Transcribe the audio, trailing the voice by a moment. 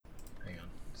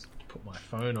my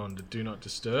phone on to Do Not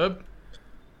Disturb.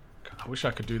 I wish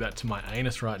I could do that to my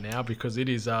anus right now because it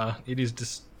is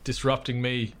disrupting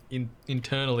me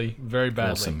internally very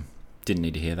badly. Awesome. Didn't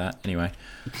need to hear that. Anyway.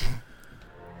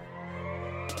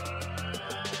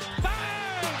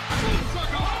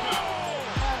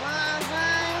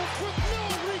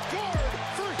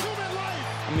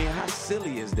 I mean, how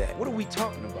silly is that? What are we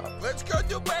talking about? Let's go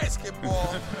do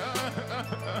basketball.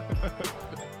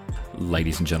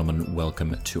 Ladies and gentlemen,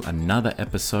 welcome to another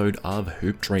episode of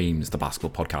Hoop Dreams, the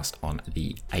basketball podcast on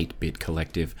the 8-Bit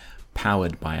Collective,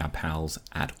 powered by our pals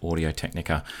at Audio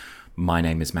Technica. My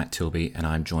name is Matt Tilby, and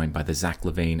I'm joined by the Zach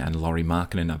Levine and Laurie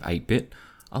Markkinen of 8-Bit.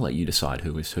 I'll let you decide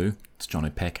who is who. It's John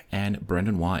O'Peck and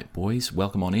Brendan White. Boys,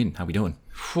 welcome on in. How we doing?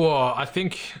 Whoa, I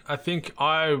think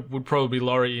I would probably be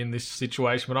Laurie in this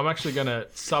situation, but I'm actually going to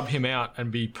sub him out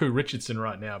and be Pooh Richardson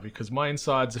right now because my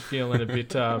insides are feeling a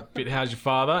bit how's your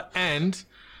father? And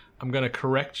I'm going to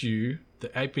correct you. The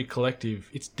 8-Bit Collective,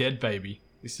 it's dead, baby.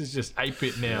 This is just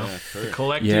 8-Bit now. Yeah, the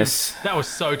Collective, yes. That was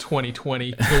so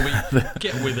 2020. Tilby,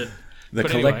 get with it. The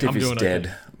But Collective anyway, is I'm doing dead.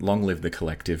 okay. Long live the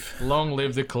Collective. Long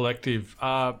live the Collective.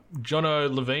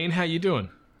 Jono Levine, how you doing?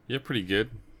 Yeah, pretty good.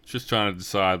 Just trying to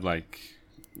decide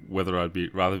whether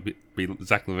I'd rather be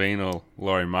Zach Levine or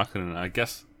Laurie Markkinen. I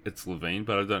guess it's Levine,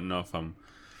 but I don't know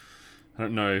I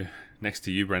don't know next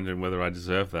to you, Brendan, whether I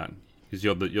deserve that because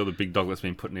you're the big dog that's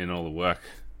been putting in all the work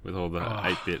with all the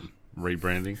 8-bit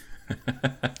rebranding.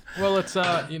 Well, it's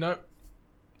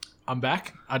I'm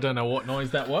back. I don't know what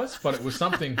noise that was, but it was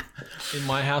something in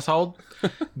my household.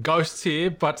 Ghosts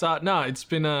here, but no, it's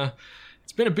been a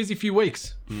busy few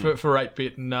weeks for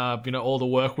 8-Bit, and all the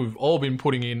work we've all been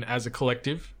putting in as a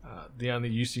collective. The only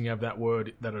using of that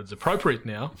word that is appropriate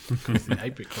now because the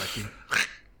 8-Bit Collective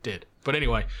dead. But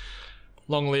anyway,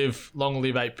 long live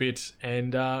 8-Bit,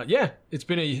 and it's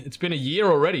been a year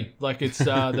already. Like it's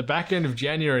the back end of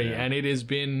January, and it has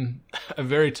been a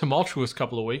very tumultuous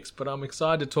couple of weeks. But I'm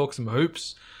excited to talk some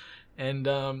hoops and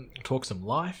talk some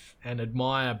life and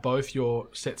admire both your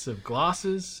sets of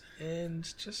glasses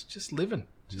and just living,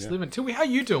 living. Tilby, how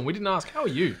you doing? We didn't ask. How are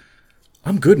you?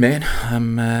 I'm good, man.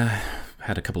 I'm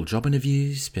had a couple of job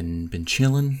interviews. Been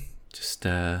chilling. Just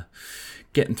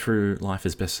getting through life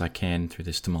as best as I can through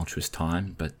this tumultuous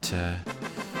time. But It's a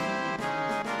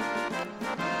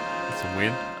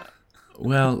win.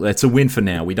 well, it's a win for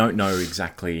now. We don't know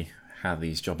exactly how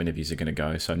these job interviews are going to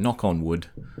go. So knock on wood.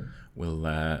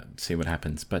 We'll see what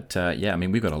happens. But I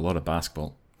mean, we've got a lot of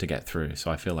basketball to get through. So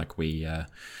I feel like we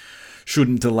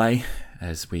shouldn't delay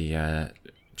as we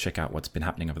check out what's been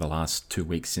happening over the last 2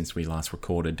 weeks since we last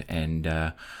recorded. And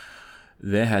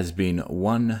there has been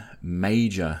one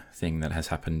major thing that has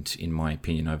happened, in my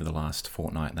opinion, over the last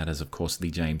fortnight. And that is, of course,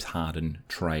 the James Harden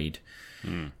trade.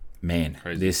 Man,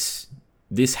 Crazy.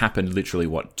 this happened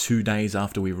literally, 2 days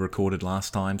after we recorded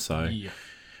last time. So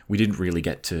we didn't really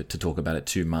get to talk about it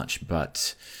too much,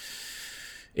 but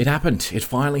it happened. It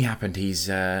finally happened. He's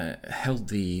held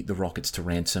the Rockets to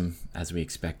ransom, as we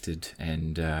expected,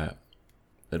 and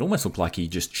it almost looked like he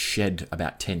just shed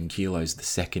about 10 kilos the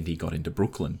second he got into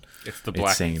Brooklyn. It's the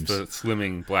black, seems. the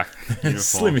slimming black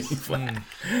uniform. Slimming black.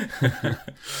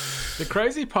 The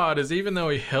crazy part is, even though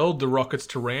he held the Rockets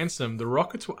to ransom, the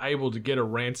Rockets were able to get a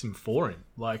ransom for him.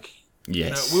 Like,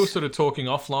 Yes. we were sort of talking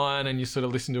offline, and you sort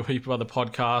of listen to a heap of other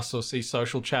podcasts or see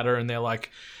social chatter, and they're like,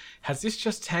 has this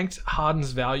just tanked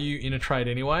Harden's value in a trade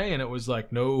anyway? And it was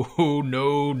like, no.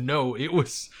 It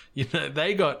was,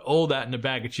 they got all that in a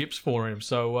bag of chips for him.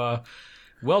 So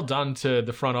well done to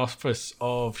the front office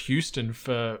of Houston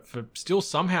for still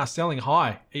somehow selling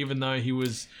high, even though he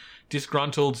was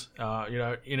disgruntled,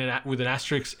 with an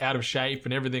asterisk, out of shape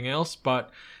and everything else. But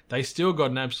they still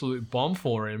got an absolute bomb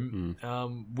for him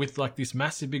with like this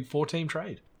massive big 4-team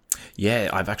trade. Yeah,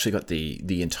 I've actually got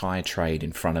the entire trade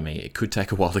in front of me. It could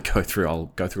take a while to go through. I'll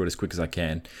go through it as quick as I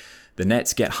can. The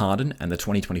Nets get Harden and the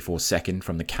 2024 second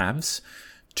from the Cavs.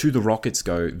 To the Rockets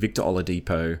go Victor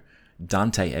Oladipo,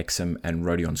 Dante Exum, and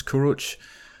Rodion Kuruc.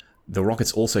 The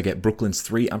Rockets also get Brooklyn's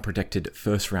 3 unprotected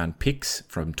first-round picks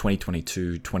from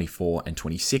 2022, 24, and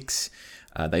 26.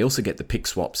 They also get the pick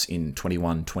swaps in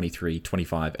 21, 23,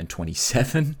 25, and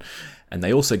 27. And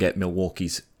they also get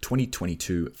Milwaukee's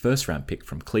 2022 first-round pick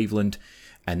from Cleveland.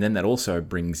 And then that also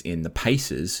brings in the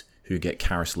Pacers, who get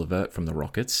Karis LeVert from the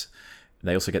Rockets.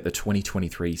 They also get the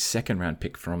 2023 second-round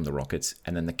pick from the Rockets.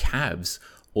 And then the Cavs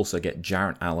also get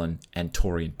Jarrett Allen and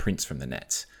Taurean Prince from the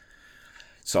Nets.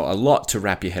 So a lot to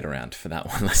wrap your head around for that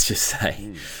one, let's just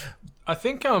say. I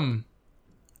think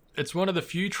it's one of the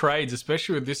few trades,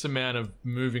 especially with this amount of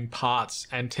moving parts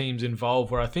and teams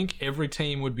involved, where I think every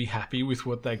team would be happy with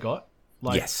what they got.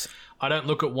 Like, Yes. I don't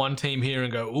look at one team here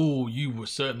and go, "Ooh, you were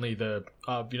certainly the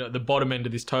the bottom end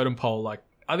of this totem pole." Like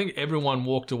I think everyone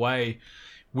walked away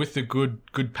with a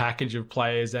good package of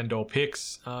players and or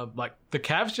picks. Like the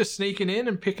Cavs just sneaking in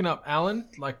and picking up Allen.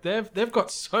 Like they've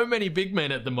got so many big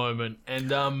men at the moment,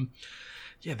 and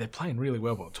yeah, they're playing really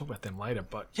well. But we'll talk about them later.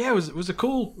 But yeah, it was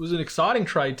an exciting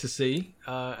trade to see,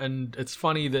 and it's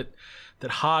funny that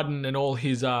Harden and all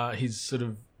his sort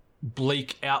of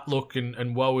bleak outlook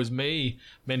and woe is me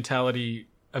mentality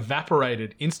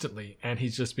evaporated instantly, and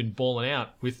he's just been balling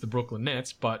out with the Brooklyn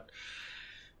Nets. But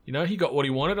he got what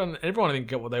he wanted, and everyone I think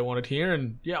got what they wanted here.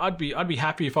 And yeah, I'd be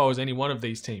happy if I was any one of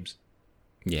these teams.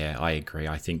 Yeah, I agree.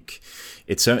 I think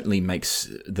it certainly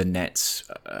makes the Nets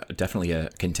definitely a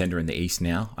contender in the East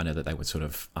now. I know that they were sort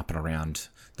of up and around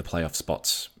the playoff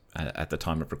spots at the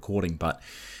time of recording, but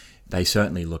they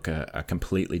certainly look a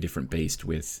completely different beast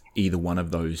with either one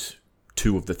of those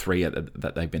two of the three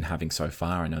that they've been having so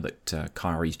far. I know that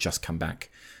Kyrie's just come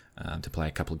back to play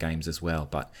a couple of games as well,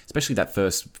 but especially that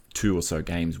first two or so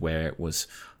games where it was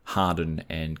Harden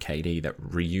and KD, that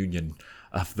reunion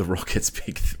of the Rockets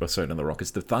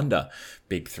the Thunder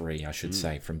big three, I should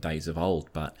say, from days of old.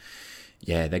 But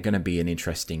yeah, they're going to be an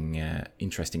interesting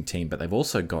team. But they've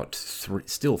also got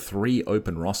still three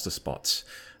open roster spots,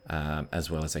 as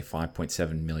well as a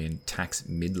 $5.7 million tax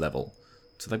mid-level.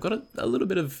 So they've got a little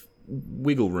bit of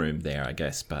wiggle room there, I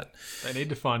guess. But they need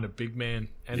to find a big man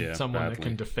and someone that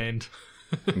can defend.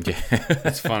 Yeah,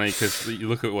 it's funny because you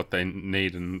look at what they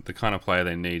need, and the kind of player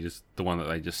they need is the one that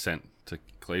they just sent to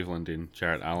Cleveland in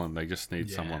Jarrett Allen. They just need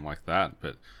someone like that,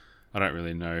 but I don't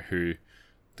really know who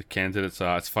the candidates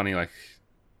are. It's funny, like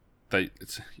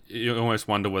you almost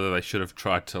wonder whether they should have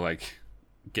tried to like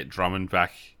get Drummond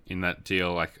back in that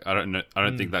deal. Like I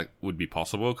don't think that would be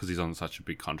possible because he's on such a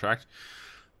big contract.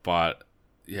 But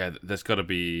yeah, there's got to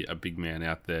be a big man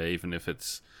out there, even if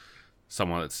it's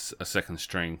someone that's a second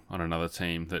string on another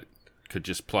team that could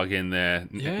just plug in there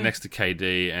next to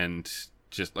KD and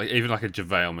just like even like a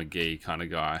JaVale McGee kind of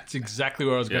guy. It's exactly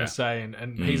what I was going to say,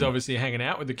 and he's obviously hanging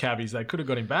out with the Cavs. They could have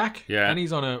got him back. Yeah, and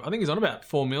I think he's on about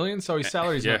 $4 million, so his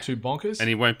salary's not too bonkers. And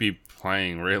he won't be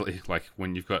playing really like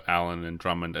when you've got Allen and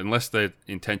Drummond, unless the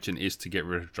intention is to get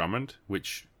rid of Drummond,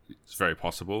 which is very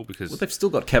possible because they've still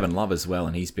got Kevin Love as well,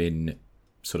 and he's been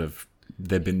sort of.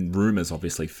 There've been rumours,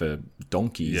 obviously, for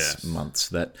months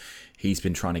that he's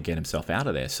been trying to get himself out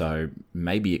of there. So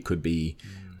maybe it could be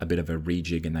a bit of a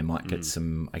rejig, and they might get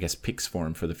some, I guess, picks for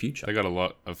him for the future. They got a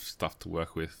lot of stuff to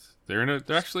work with. They're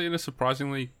actually in a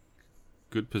surprisingly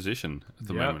good position at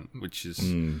the moment, which is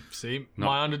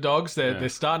my underdogs. They're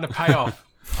starting to pay off.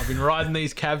 I've been riding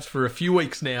these Cavs for a few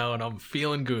weeks now, and I'm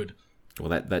feeling good. Well,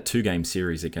 that 2-game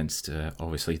series against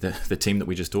obviously the team that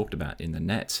we just talked about in the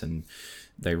Nets, and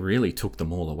they really took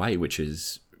them all away, which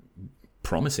is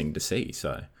promising to see.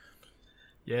 So,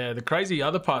 yeah, the crazy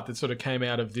other part that sort of came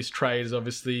out of this trade is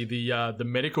obviously the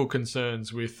medical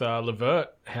concerns with LeVert,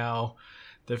 how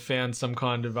they've found some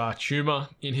kind of tumor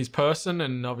in his person,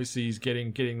 and obviously he's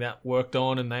getting that worked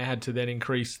on, and they had to then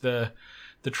increase the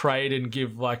trade and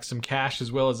give like some cash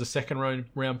as well as a second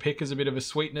round pick as a bit of a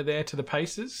sweetener there to the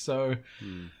Pacers. So,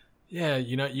 yeah,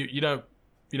 you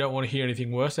don't want to hear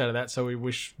anything worse out of that. So we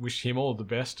wish him all the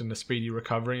best and a speedy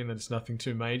recovery, and that it's nothing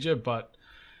too major. But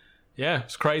yeah,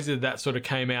 it's crazy that sort of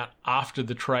came out after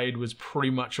the trade was pretty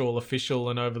much all official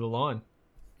and over the line.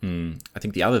 I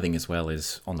think the other thing as well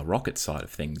is on the Rockets side of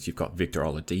things, you've got Victor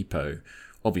Oladipo,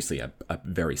 obviously a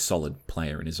very solid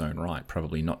player in his own right,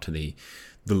 probably not to the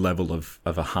level of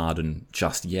a Harden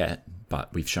just yet,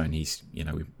 but we've shown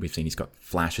we've seen he's got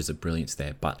flashes of brilliance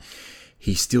there, but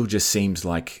he still just seems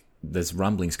like there's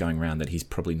rumblings going around that he's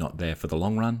probably not there for the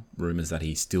long run. Rumors that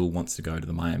he still wants to go to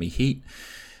the Miami Heat.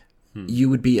 You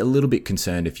would be a little bit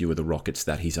concerned if you were the Rockets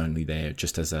that he's only there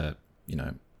just as a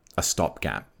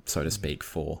stopgap, so to speak,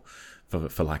 for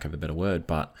lack of a better word.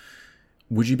 But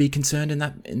would you be concerned in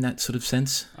that sort of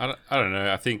sense? I don't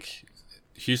know. I think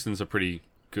Houston's a pretty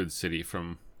good city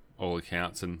from all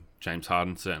accounts, and James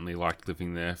Harden certainly liked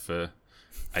living there for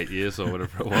 8 years or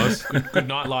whatever it was. Good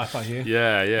nightlife, I hear.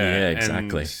 Yeah,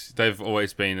 exactly. And they've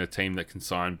always been a team that can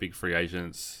sign big free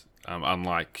agents,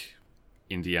 unlike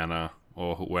Indiana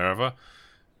or wherever.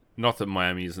 Not that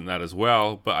Miami isn't that as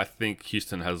well, but I think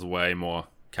Houston has way more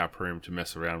cap room to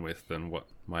mess around with than what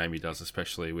Miami does,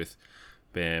 especially with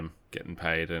Bam getting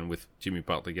paid and with Jimmy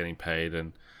Butler getting paid,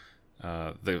 and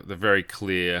the very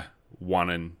clear 1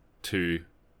 and 2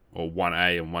 or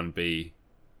 1A and 1B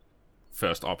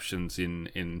first options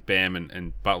in Bam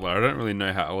and Butler. I don't really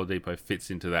know how Oladipo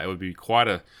fits into that. It would be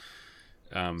quite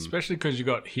Especially because you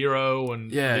got Hero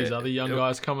and these other young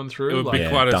guys coming through. It would be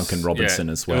quite Duncan Robertson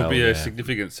as well. It would be a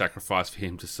significant sacrifice for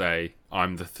him to say,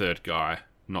 I'm the third guy,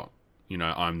 not,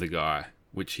 I'm the guy,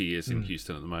 which he is in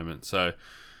Houston at the moment. So,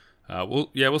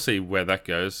 we'll see where that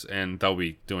goes, and they'll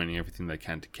be doing everything they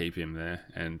can to keep him there.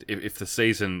 And if the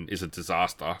season is a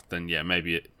disaster, then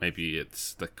maybe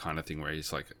it's the kind of thing where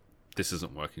he's like, this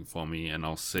isn't working for me, and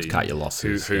I'll see cut your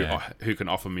losses, who can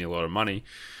offer me a lot of money.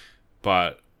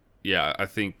 But yeah, I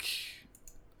think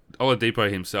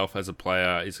Oladipo himself as a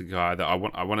player is a guy that I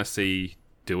want to see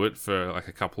do it for like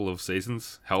a couple of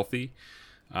seasons healthy.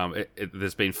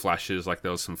 There's been flashes, like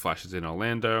there was some flashes in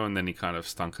Orlando, and then he kind of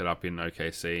stunk it up in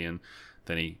OKC, and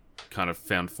then he kind of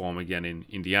found form again in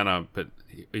Indiana, but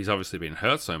he's obviously been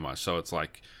hurt so much. So it's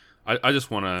like, I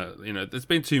just want to, there's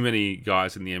been too many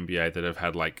guys in the NBA that have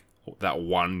had like that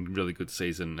one really good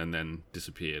season and then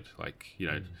disappeared. Like,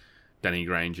 Danny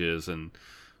Grangers and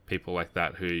people like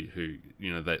that who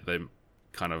they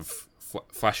kind of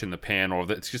flash in the pan, or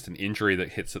it's just an injury that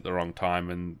hits at the wrong time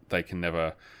and they can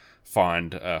never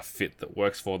find a fit that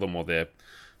works for them, or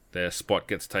their spot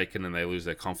gets taken and they lose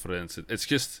their confidence. It's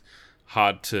just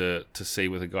hard to see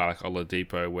with a guy like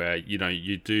Oladipo, where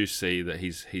you do see that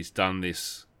he's done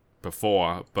this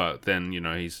before, but then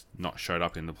he's not showed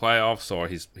up in the playoffs, or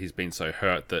he's been so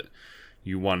hurt that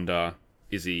you wonder,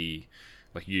 is he,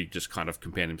 like, you just kind of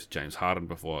compared him to James Harden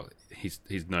before. He's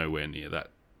nowhere near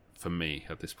that for me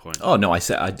at this point. Oh no, I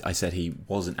said he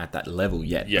wasn't at that level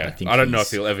yet. Yeah, but I don't know if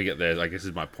he'll ever get there. I guess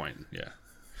is my point. Yeah,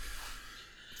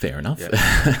 fair enough. Yeah.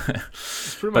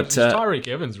 It's pretty much Tyreek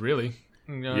Evans, really.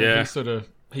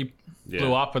 He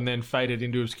blew up and then faded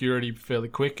into obscurity fairly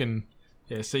quick, and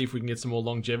see if we can get some more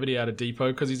longevity out of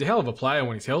Depot, because he's a hell of a player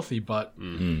when he's healthy, but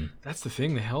that's the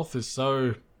thing. The health is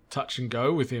so touch and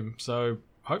go with him. So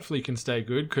hopefully he can stay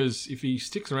good, because if he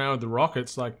sticks around with the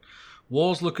Rockets, like,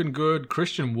 Wall's looking good,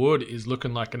 Christian Wood is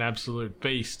looking like an absolute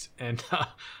beast, and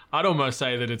I'd almost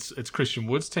say that it's Christian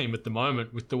Wood's team at the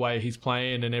moment with the way he's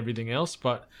playing and everything else.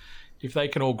 But if they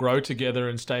can all grow together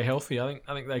and stay healthy, I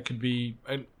think they could be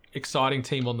an exciting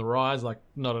team on the rise. Like,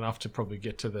 not enough to probably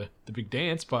get to the big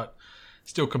dance, but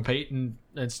still compete and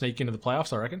sneak into the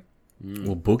playoffs, I reckon.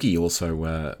 Well, Boogie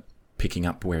also picking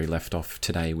up where he left off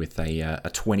today with a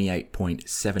 28-point,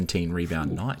 17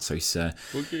 rebound night. So he's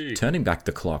turning back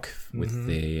the clock with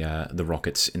the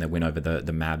Rockets in their win over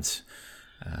the Mavs.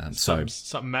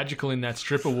 Something magical in that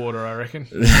stripper water, I reckon.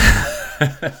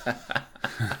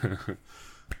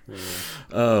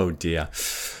 Oh dear.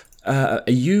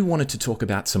 You wanted to talk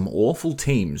about some awful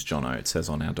teams, Jono, it says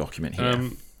on our document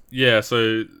here.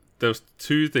 So there was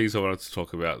two things I wanted to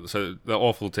talk about. So the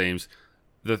awful teams.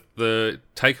 The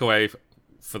takeaway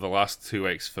for the last 2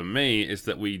 weeks for me is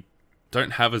that we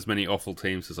don't have as many awful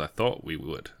teams as I thought we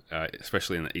would,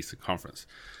 especially in the Eastern Conference.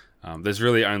 There's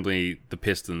really only the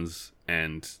Pistons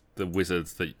and the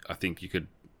Wizards that I think you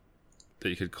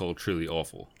could call truly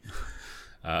awful.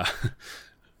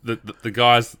 The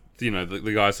guys,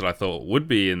 the guys that I thought would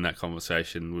be in that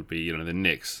conversation would be, the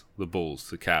Knicks, the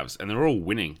Bulls, the Cavs, and they're all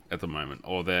winning at the moment.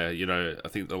 Or they're, I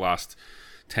think the last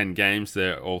 10 games,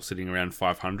 they're all sitting around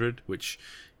 500, which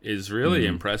is really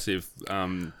impressive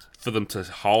for them to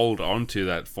hold on to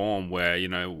that form where,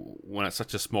 when it's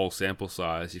such a small sample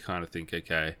size, you kind of think,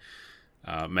 okay,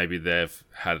 maybe they've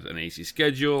had an easy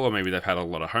schedule, or maybe they've had a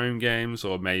lot of home games,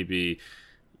 or maybe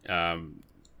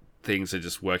things are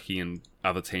just working and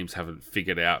other teams haven't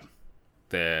figured out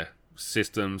their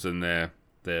systems and their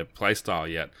play style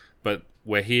yet. But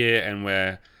we're here and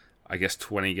we're, I guess,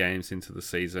 20 games into the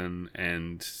season,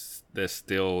 and they're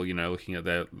still, looking at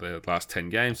their last 10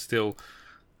 games, still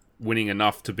winning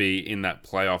enough to be in that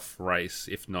playoff race,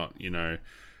 if not,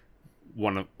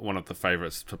 one of the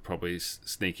favourites to probably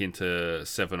sneak into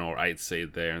 7 or 8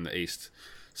 seed there in the East.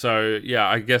 So yeah,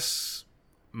 I guess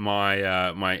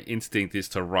my instinct is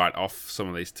to write off some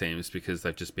of these teams because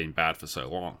they've just been bad for so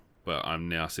long. But I'm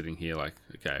now sitting here like,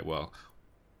 okay, well,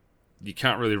 you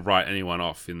can't really write anyone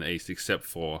off in the East except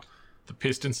for the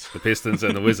Pistons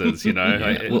and the Wizards.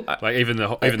 Like even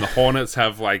the Hornets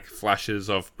have like flashes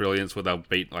of brilliance where they'll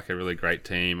beat like a really great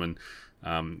team,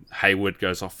 and Hayward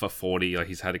goes off for 40, like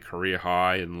he's had a career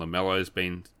high, and LaMelo's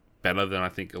been better than I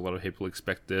think a lot of people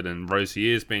expected, and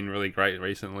Rozier's been really great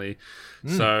recently.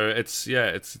 So it's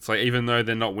like, even though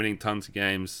they're not winning tons of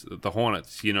games, the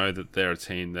Hornets, that they're a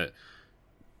team that,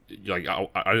 like,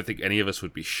 I don't think any of us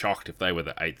would be shocked if they were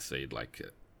the 8th seed, like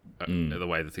the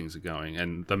way the things are going,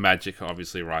 and the Magic are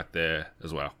obviously right there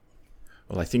as well.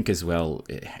 Well, I think as well,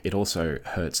 it also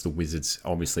hurts the Wizards,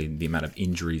 obviously, the amount of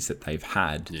injuries that they've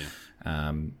had.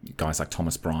 Guys like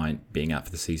Thomas Bryant being out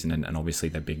for the season, and obviously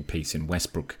their big piece in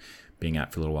Westbrook being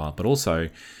out for a little while. But also,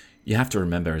 you have to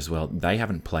remember as well, they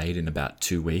haven't played in about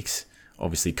 2 weeks.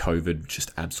 Obviously, COVID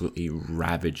just absolutely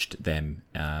ravaged them.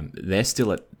 They're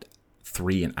still at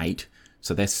 3-8,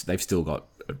 so they've still got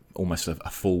almost a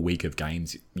full week of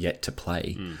games yet to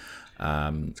play.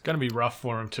 It's going to be rough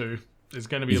for them too. There's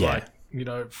going to be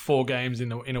 4 games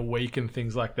in a week and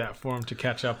things like that for them to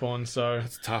catch up on. So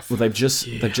It's tough. Well, they've just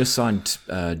signed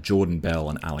Jordan Bell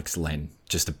and Alex Len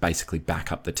just to basically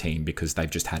back up the team because they've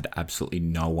just had absolutely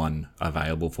no one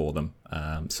available for them.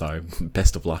 So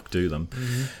best of luck to them.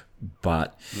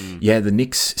 But the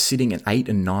Knicks sitting at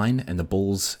 8-9, and the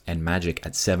Bulls and Magic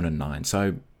at 7-9.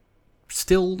 So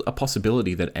still a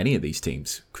possibility that any of these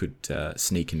teams could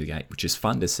sneak into the game, which is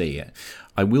fun to see.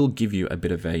 I will give you a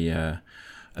bit of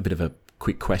a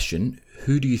quick question.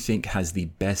 Who do you think has the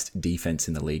best defense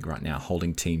in the league right now,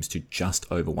 holding teams to just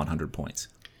over 100 points?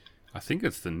 I think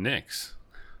it's the Knicks.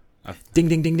 Ding,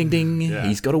 ding, ding, ding, ding. Yeah.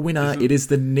 He's got a winner. It is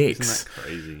the Knicks. Isn't that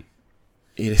crazy?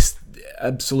 It is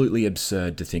absolutely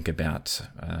absurd to think about.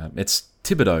 It's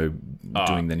Thibodeau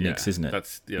doing the Knicks, isn't it?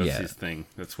 That's his thing.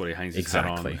 That's what he hangs his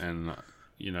Exactly. hat on.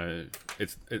 And,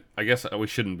 I guess we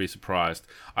shouldn't be surprised.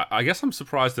 I guess I'm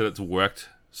surprised that it's worked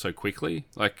so quickly.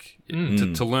 Like,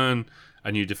 to learn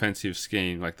a new defensive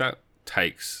scheme, like that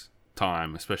takes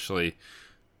time, especially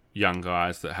young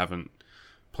guys that haven't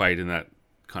played in that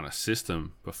kind of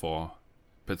system before.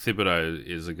 But Thibodeau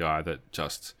is a guy that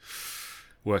just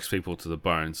works people to the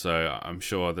bone. So I'm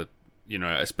sure that,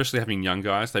 especially having young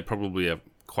guys, they probably are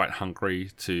quite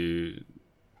hungry to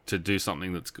do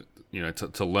something that's,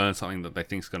 to learn something that they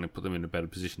think is going to put them in a better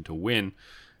position to win.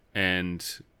 And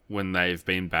when they've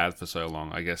been bad for so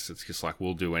long, I guess it's just like,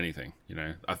 we'll do anything.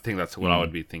 I think that's what I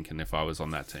would be thinking if I was on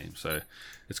that team. So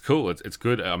it's cool. It's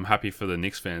good. I'm happy for the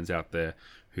Knicks fans out there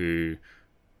who,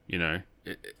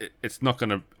 it's not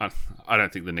going to... I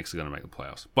don't think the Knicks are going to make the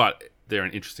playoffs, but they're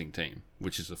an interesting team,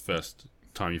 which is the first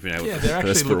time you've been able to... Yeah, they're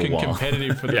actually looking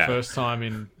competitive for the Yeah. first time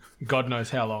in God knows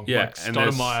how long. Yeah, like and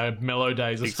Stoudemire Mellow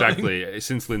days or something. Exactly,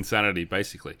 since Linsanity,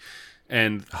 basically.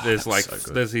 And there's so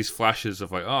good. there's these flashes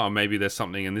of like, oh, maybe there's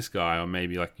something in this guy, or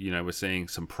maybe like, we're seeing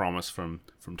some promise from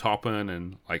Toppin,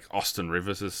 and like Austin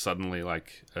Rivers is suddenly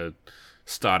like a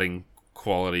starting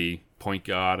quality point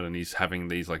guard, and he's having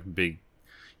these like big,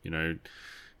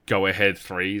 go ahead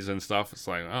threes and stuff. It's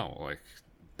like, oh, like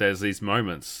there's these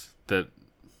moments that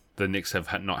the Knicks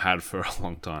have not had for a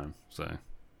long time. So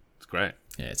it's great.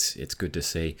 Yeah, it's good to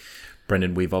see.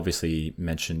 Brendan, we've obviously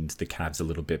mentioned the Cavs a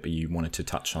little bit, but you wanted to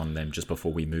touch on them just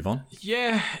before we move on?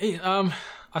 Yeah,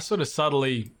 I sort of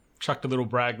subtly chucked a little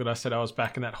brag that I said I was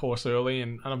backing that horse early,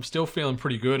 and I'm still feeling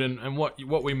pretty good. And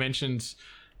what we mentioned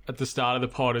at the start of the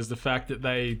pod is the fact that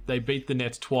they beat the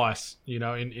Nets twice,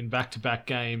 in back-to-back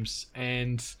games,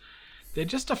 and they're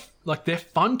just they're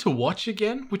fun to watch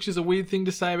again, which is a weird thing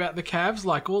to say about the Cavs.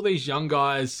 Like, all these young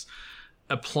guys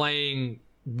are playing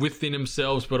within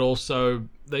themselves, but also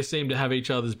they seem to have each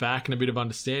other's back and a bit of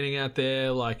understanding out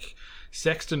there. Like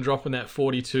Sexton dropping that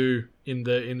 42 in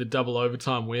the double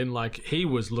overtime win, like he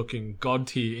was looking god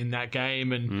tier in that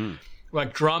game. And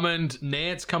like Drummond,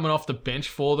 Nance coming off the bench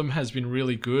for them has been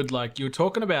really good. Like you were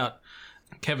talking about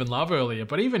Kevin Love earlier,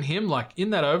 but even him, like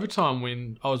in that overtime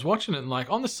win, I was watching it and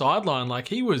like on the sideline, like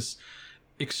he was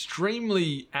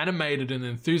extremely animated and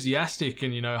enthusiastic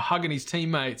and, hugging his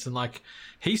teammates, and like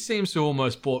he seems to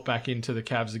almost brought back into the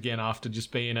Cavs again after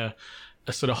just being a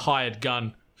sort of hired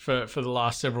gun for the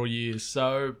last several years.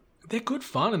 So they're good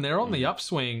fun and they're on the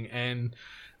upswing, and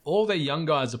all their young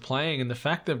guys are playing, and the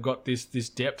fact they've got this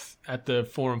depth at the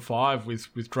 4 and 5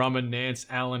 with Drummond, Nance,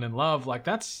 Allen, and Love, like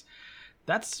that's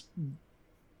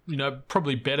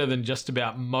probably better than just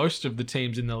about most of the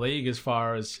teams in the league as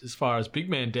far as big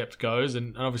man depth goes,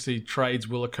 and obviously trades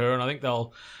will occur, and I think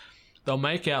they'll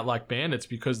make out like bandits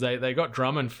because they got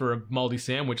Drummond for a moldy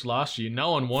sandwich last year.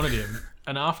 No one wanted him,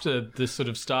 and after the sort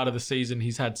of start of the season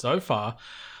he's had so far,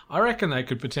 I reckon they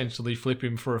could potentially flip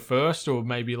him for a first or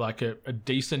maybe like a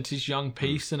decentish young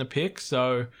piece and a pick.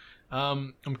 So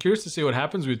I'm curious to see what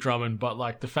happens with Drummond, but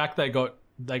like the fact they got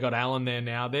Allen there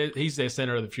now, he's their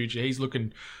center of the future. He's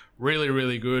looking really,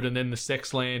 really good. And then the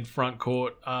Sexland front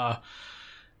court,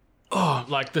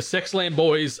 like the Sexland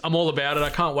boys, I'm all about it. I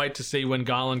can't wait to see when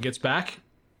Garland gets back.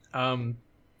 And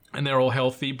they're all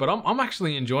healthy, but I'm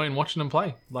actually enjoying watching them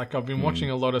play. Like I've been watching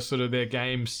a lot of sort of their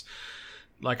games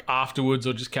like afterwards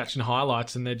or just catching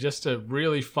highlights, and they're just a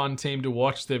really fun team to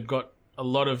watch. They've got a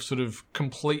lot of sort of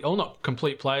not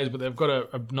complete players, but they've got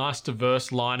a nice diverse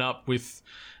lineup with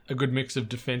a good mix of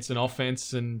defense and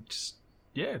offense, and just,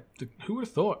 yeah, who would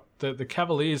have thought the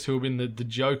Cavaliers, who have been the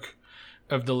joke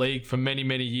of the league for many,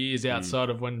 many years outside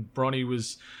of when Bronny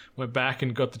went back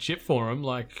and got the chip for him.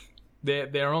 Like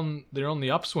they're on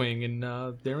the upswing and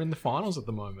they're in the finals at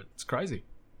the moment. It's crazy.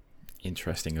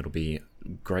 Interesting. It'll be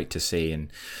great to see,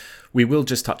 and we will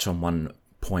just touch on one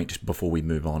point before we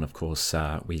move on. Of course,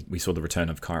 we saw the return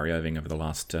of Kyrie Irving over the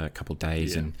last couple of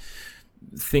days, and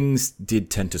things did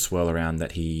tend to swirl around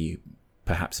that he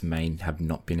perhaps may have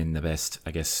not been in the best,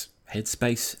 I guess,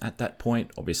 headspace at that point.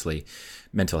 Obviously,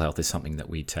 mental health is something that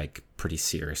we take pretty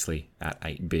seriously at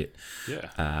 8-Bit.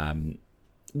 Yeah.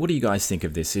 What do you guys think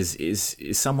of this? Is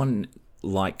someone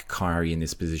like Kyrie in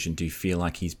this position? Do you feel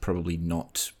like he's probably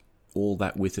not all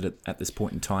that with it at this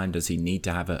point in time? Does he need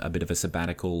to have a bit of a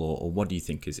sabbatical, or what do you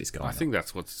think is going on? I think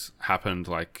that's what's happened.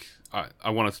 Like, I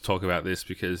wanted to talk about this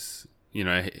because, you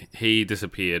know, he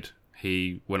disappeared.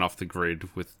 He went off the grid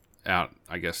without,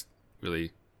 I guess,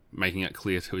 really making it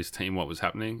clear to his team what was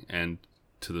happening and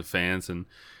to the fans and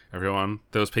everyone.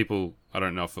 There was people, I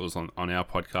don't know if it was on our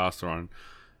podcast or on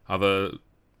other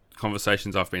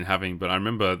conversations I've been having, but I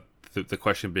remember the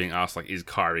question being asked, like, is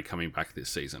Kyrie coming back this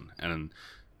season? And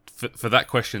for that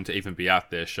question to even be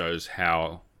out there shows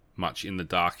how much in the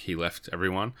dark he left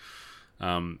everyone.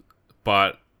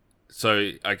 But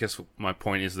so I guess my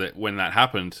point is that when that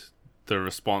happened, the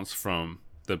response from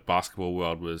the basketball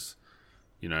world was,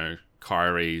 you know,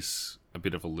 Kyrie's a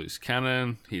bit of a loose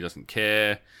cannon. He doesn't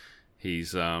care.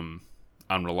 He's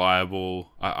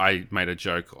unreliable. I made a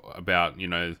joke about, you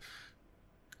know,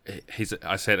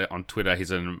 I said it on Twitter, he's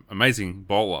an amazing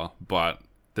bowler, but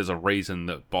there's a reason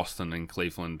that Boston and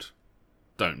Cleveland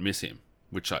don't miss him,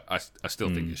 which I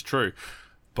still think is true.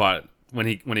 But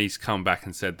when he's come back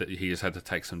and said that he just had to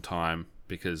take some time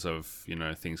because of, you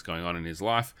know, things going on in his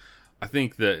life, I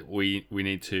think that we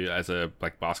need to, as a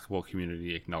basketball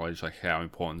community, acknowledge like how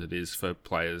important it is for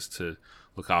players to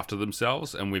look after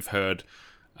themselves. And we've heard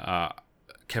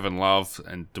Kevin Love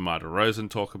and DeMar DeRozan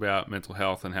talk about mental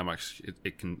health and how much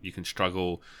you can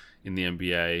struggle in the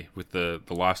NBA with the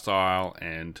lifestyle,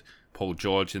 and Paul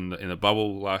George in the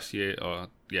bubble last year,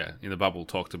 in the bubble,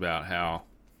 talked about how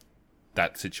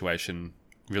that situation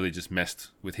really just messed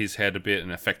with his head a bit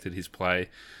and affected his play.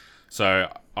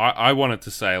 So I wanted to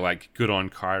say, like, good on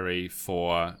Kyrie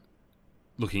for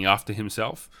looking after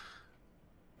himself,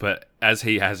 but as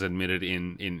he has admitted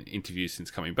in interviews since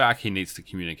coming back, he needs to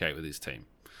communicate with his team,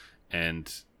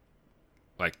 and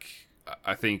like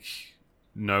I think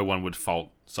no one would fault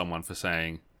someone for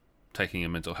saying, taking a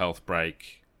mental health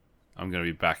break, I'm going to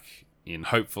be back in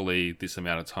hopefully this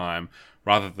amount of time,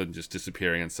 rather than just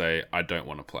disappearing and say, I don't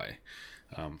want to play.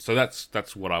 So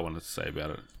that's what I wanted to say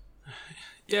about it.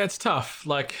 Yeah, it's tough.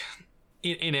 Like,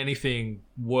 in anything,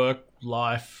 work,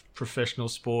 life, professional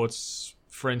sports,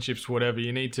 friendships, whatever,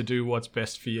 you need to do what's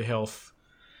best for your health,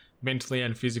 mentally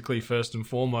and physically first and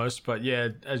foremost. But yeah,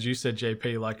 as you said,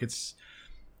 JP, like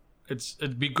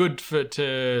it'd be good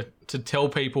to tell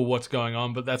people what's going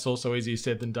on, but that's also easier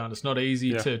said than done. It's not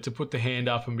easy to put the hand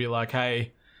up and be like,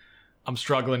 hey, I'm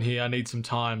struggling here, I need some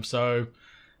time. So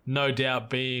no doubt,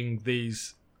 being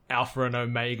these alpha and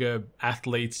omega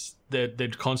athletes,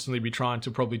 they'd constantly be trying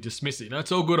to probably dismiss it. You know,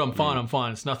 it's all good, I'm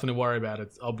fine, it's nothing to worry about.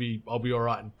 I'll be all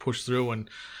right and push through. And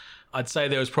I'd say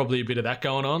there was probably a bit of that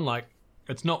going on. Like,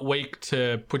 it's not weak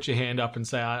to put your hand up and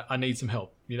say, I need some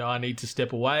help. You know, I need to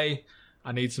step away,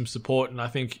 I need some support. And I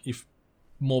think if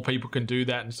more people can do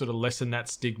that and sort of lessen that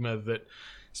stigma, that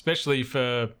especially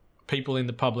for people in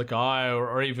the public eye,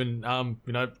 or even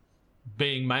you know,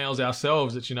 being males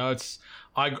ourselves, it's, you know, it's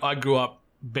I grew up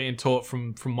being taught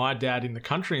from my dad in the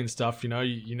country and stuff, you know,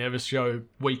 you never show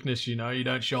weakness, you know, you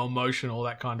don't show emotion, all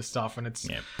that kind of stuff. And it's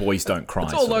boys don't cry.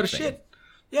 It's all a load of shit.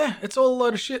 Yeah, it's all a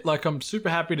load of shit. Like, I'm super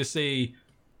happy to see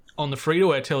on the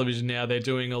free-to-air television now, they're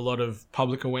doing a lot of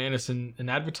public awareness and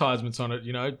advertisements on it,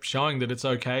 you know, showing that it's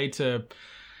okay to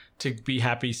be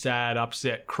happy, sad,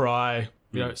 upset, cry,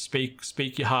 you know,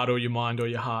 speak your heart or your mind or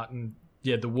your heart. And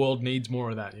yeah, the world needs more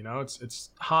of that, you know. It's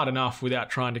hard enough without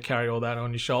trying to carry all that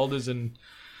on your shoulders, and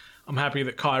I'm happy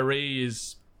that Kyrie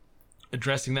is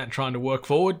addressing that and trying to work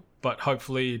forward, but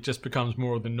hopefully it just becomes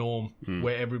more of the norm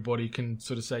where everybody can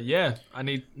sort of say, yeah, I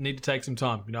need to take some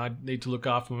time. You know, I need to look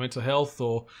after my mental health,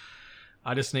 or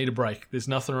I just need a break. There's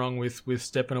nothing wrong with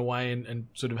stepping away and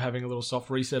sort of having a little soft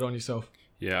reset on yourself.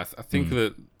 Yeah, I think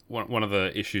that one of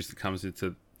the issues that comes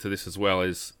into this as well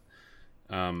is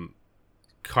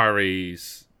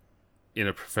Kyrie's in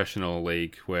a professional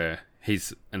league where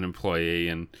he's an employee,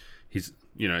 and he's,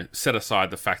 you know, set aside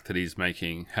the fact that he's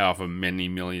making however many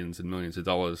millions and millions of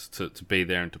dollars to be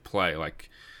there and to play. Like,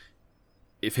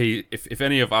 if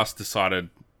any of us decided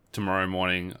tomorrow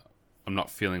morning, I'm not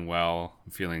feeling well,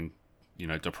 I'm feeling,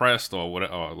 depressed or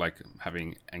whatever, or like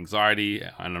having anxiety,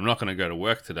 and I'm not going to go to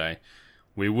work today,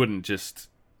 we wouldn't just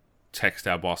text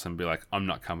our boss and be like, I'm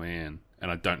not coming in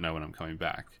and I don't know when I'm coming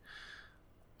back.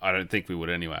 I don't think we would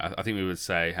anyway. I think we would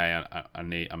say, hey,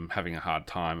 I'm having a hard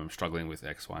time. I'm struggling with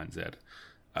X, Y, and Z.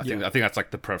 I think that's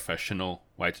like the professional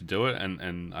way to do it.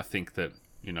 And I think that,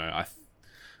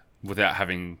 without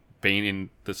having been in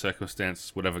the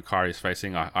circumstance, whatever Kyrie is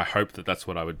facing, I hope that that's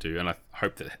what I would do. And I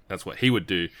hope that that's what he would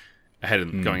do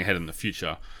going ahead in the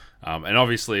future. And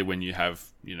obviously when you have,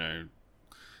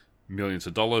 millions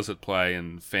of dollars at play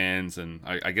and fans, and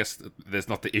I guess there's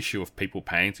not the issue of people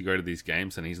paying to go to these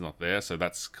games, and he's not there, so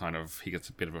that's kind of, he gets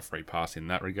a bit of a free pass in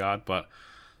that regard. But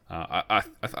I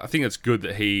think it's good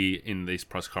that he, in these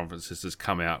press conferences, has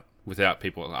come out without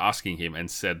people asking him and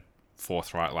said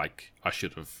forthright, like, I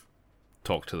should have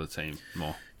talked to the team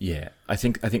more. Yeah, I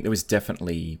think there was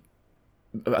definitely,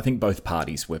 I think both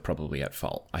parties were probably at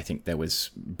fault. I think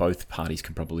both parties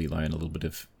can probably learn a little bit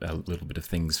of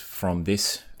things from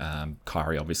this.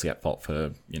 Kyrie obviously at fault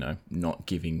for not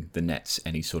giving the Nets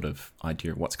any sort of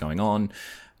idea of what's going on,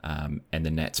 and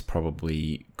the Nets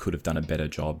probably could have done a better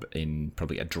job in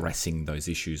probably addressing those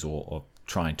issues or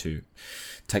trying to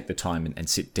take the time and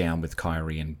sit down with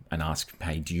Kyrie and ask,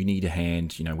 hey, do you need a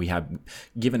hand? We have,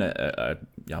 given a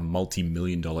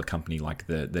multi-million-dollar company like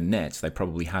the Nets, they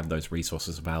probably have those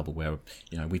resources available where,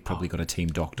 we've probably got a team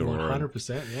doctor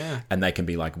 100%, yeah. And they can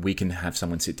be like, we can have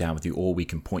someone sit down with you, or we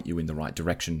can point you in the right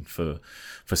direction for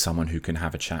someone who can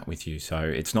have a chat with you. So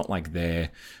it's not like they're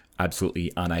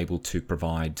absolutely unable to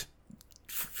provide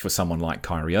for someone like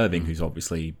Kyrie Irving, who's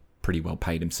obviously pretty well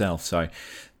paid himself. So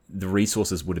the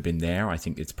resources would have been there. I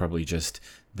think it's probably just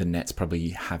the Nets probably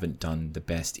haven't done the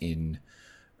best in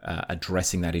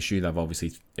addressing that issue. They've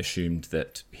obviously assumed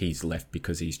that he's left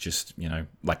because he's just,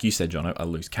 like you said, John, a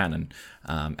loose cannon,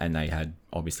 and they had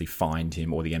obviously fined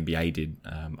him, or the NBA did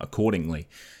accordingly.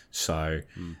 So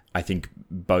I think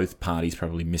both parties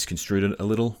probably misconstrued it a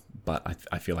little, but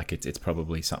I feel like it's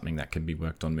probably something that can be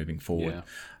worked on moving forward.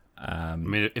 Yeah. I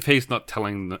mean, if he's not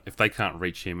telling them, if they can't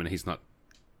reach him and he's not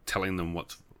telling them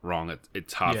what's wrong,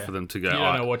 it's hard for them to go, you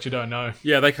don't know what you don't know.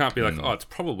 Yeah, they can't be like, it's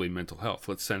probably mental health,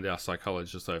 let's send our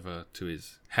psychologist over to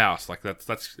his house. Like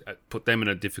that's put them in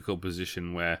a difficult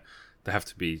position where they have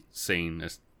to be seen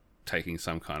as taking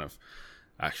some kind of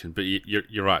action. But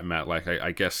you're right, Matt. Like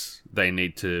I guess they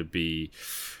need to be,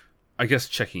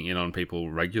 checking in on people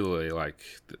regularly, like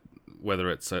whether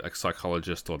it's a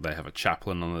psychologist or they have a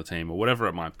chaplain on the team or whatever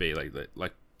it might be.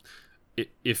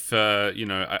 If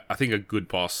I think a good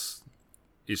boss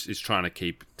is trying to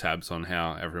keep tabs on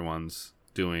how everyone's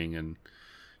doing, and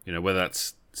whether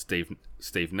that's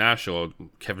Steve Nash or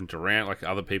Kevin Durant, like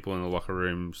other people in the locker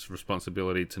room's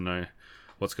responsibility to know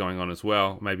what's going on as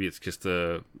well. Maybe it's just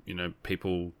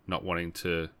people not wanting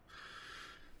to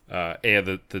air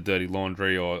the dirty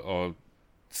laundry or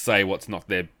say what's not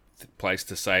their place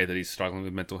to say, that he's struggling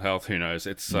with mental health. Who knows?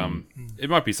 It's it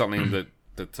might be something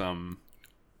that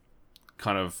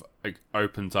kind of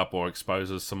opens up or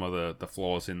exposes some of the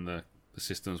flaws in the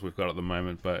systems we've got at the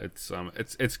moment. But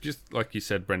it's just like you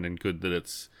said, Brendan, good that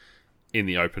it's in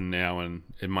the open now, and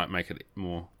it might make it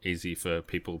more easy for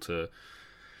people to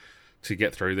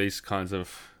get through these kinds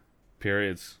of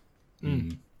periods.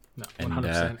 No,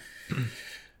 100%.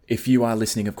 If you are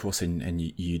listening, of course, and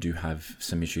you do have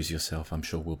some issues yourself, I'm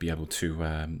sure we'll be able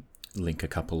to link a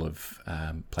couple of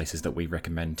places that we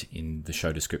recommend in the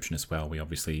show description as well. We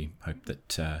obviously hope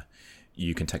that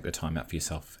you can take the time out for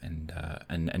yourself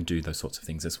and do those sorts of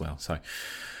things as well. So,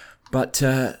 but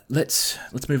let's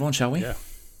move on, shall we? Yeah.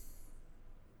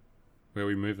 Where are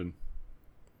we moving?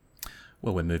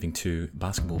 Well, we're moving to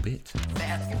basketball bit.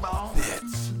 Basketball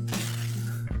bits.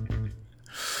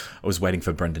 I was waiting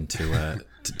for Brendan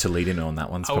to lead in on that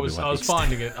one. I was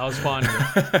finding it. I'm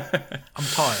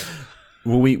tired.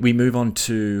 Well, we move on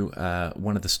to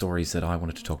one of the stories that I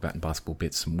wanted to talk about in basketball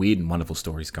bits. Some weird and wonderful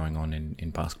stories going on in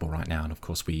basketball right now. And of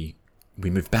course, we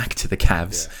move back to the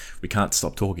Cavs. Yeah. We can't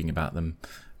stop talking about them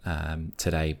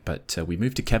today. But we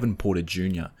move to Kevin Porter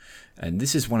Jr. And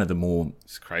this is one of the more,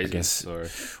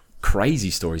 crazy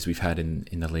stories we've had in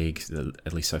the league,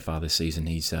 at least so far this season.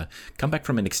 He's come back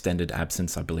from an extended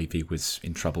absence. I believe he was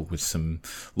in trouble with some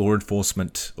law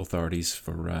enforcement authorities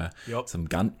for some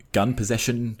gun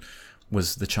possession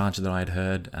was the charge that I had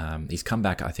heard. He's come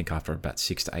back, I think, after about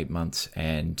 6 to 8 months.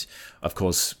 And, of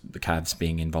course, the Cavs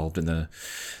being involved in the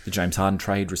James Harden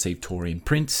trade received Taurean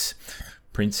Prince.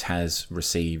 Prince has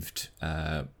received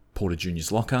Porter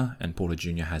Jr.'s locker, and Porter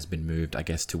Jr. has been moved, I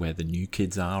guess, to where the new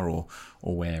kids are or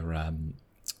where,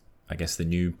 I guess, the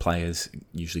new players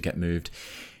usually get moved.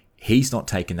 He's not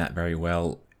taken that very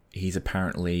well. He's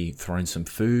apparently thrown some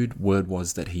food. Word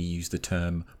was that he used the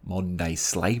term modern day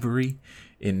slavery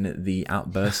in the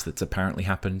outburst that's apparently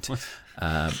happened.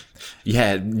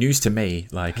 Yeah, news to me.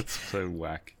 Like, So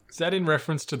whack. Is that in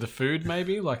reference to the food,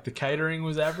 maybe? Like the catering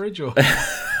was average, or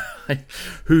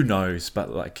who knows?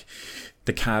 But like,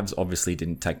 the Cavs obviously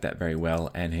didn't take that very well,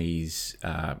 and he's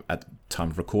at the time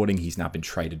of recording, he's now been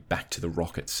traded back to the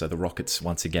Rockets. So the Rockets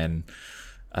once again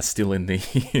are still in the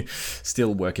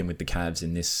still working with the Cavs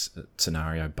in this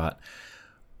scenario. But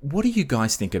what do you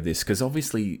guys think of this? Because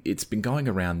obviously it's been going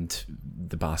around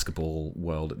the basketball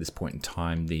world at this point in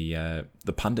time. The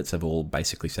pundits have all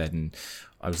basically said, and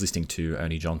I was listening to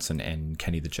Ernie Johnson and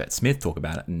Kenny the Jet Smith talk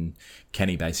about it, and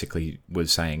Kenny basically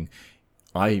was saying,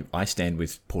 I stand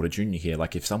with Porter Jr. here.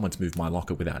 Like, if someone's moved my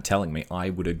locker without telling me,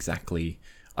 I'd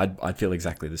feel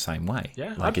exactly the same way.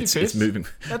 Yeah, like I'd be it's pissed. moving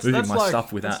my like,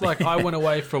 stuff without. It's like I went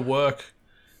away for work,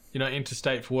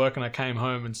 interstate for work, and I came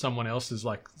home and someone else is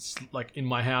like in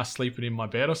my house sleeping in my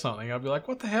bed or something. I'd be like,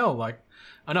 what the hell? Like,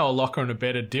 I know a locker and a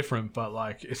bed are different, but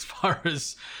like as far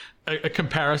as a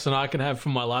comparison I can have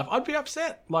from my life, I'd be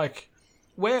upset. Like,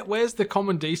 where's the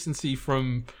common decency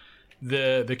from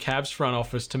the Cavs front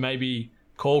office to maybe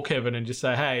call Kevin and just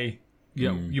say, hey,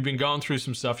 you've been going through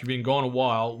some stuff, you've been gone a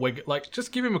while.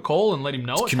 Just give him a call and let him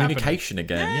know it's communication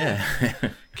happening. Again. Yeah.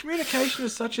 Communication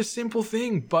is such a simple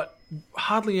thing, but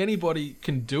hardly anybody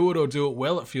can do it or do it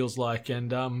well, it feels like.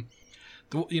 And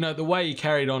the way he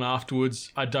carried on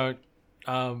afterwards, I don't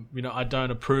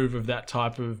approve of that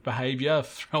type of behavior,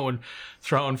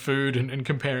 throwing food and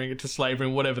comparing it to slavery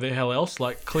and whatever the hell else.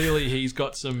 Like, clearly he's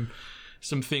got some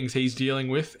things he's dealing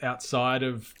with outside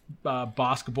of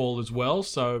basketball as well.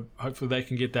 So hopefully they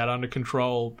can get that under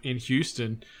control in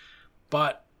Houston.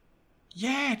 But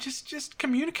yeah, just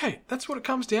communicate. That's what it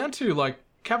comes down to. Like,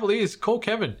 Cavaliers, call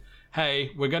Kevin.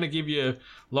 Hey, we're going to give you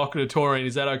Lockett to Torian.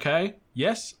 Is that okay?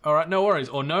 Yes? All right, no worries.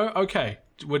 Or no? Okay.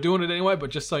 We're doing it anyway, but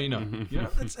just so you know.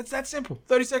 It's that simple.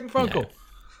 30-second phone call.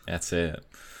 That's it.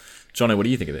 Johnny, what do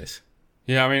you think of this?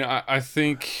 Yeah, I mean, I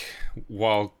think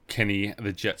while Kenny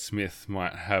the Jet Smith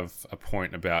might have a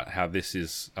point about how this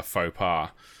is a faux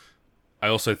pas, I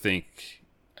also think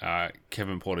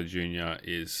Kevin Porter Jr.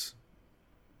 is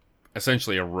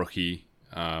essentially a rookie.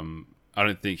 I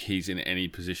don't think he's in any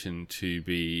position to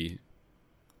be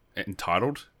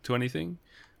entitled to anything.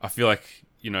 I feel like,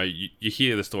 you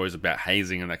hear the stories about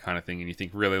hazing and that kind of thing, and you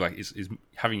think, really, like, is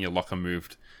having your locker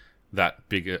moved that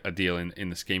big a deal in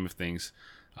the scheme of things?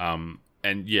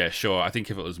 And yeah, sure, I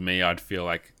think if it was me, I'd feel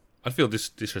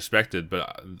disrespected,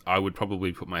 but I would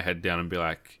probably put my head down and be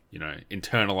like,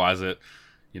 internalize it,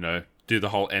 do the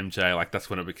whole MJ, like, that's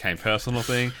when it became personal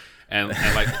thing. And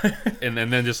like, and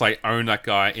then just like own that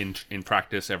guy in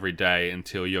practice every day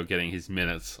until you're getting his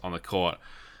minutes on the court,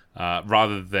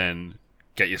 rather than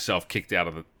get yourself kicked out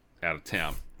of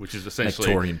town, which is essentially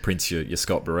Torian Prince, your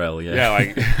Scott Burrell, yeah. Yeah,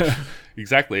 like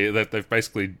exactly. That they've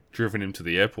basically driven him to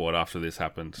the airport after this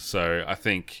happened. So I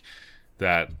think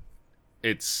that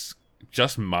it's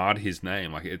just marred his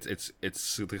name. Like, it's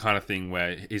the kind of thing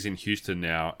where he's in Houston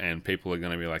now, and people are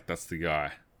going to be like, that's the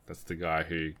guy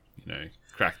who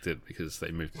cracked it because they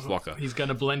moved his locker. He's going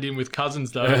to blend in with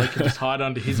Cousins, though. They can just hide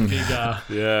under his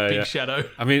big shadow.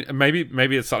 I mean,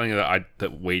 maybe it's something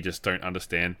that we just don't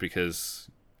understand because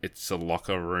it's a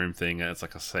locker room thing and it's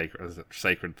like a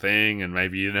sacred thing, and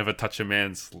maybe you never touch a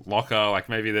man's locker. Like,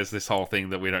 maybe there's this whole thing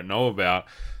that we don't know about.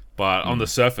 But on the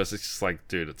surface, it's just like,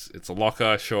 dude, it's a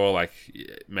locker, sure. Like,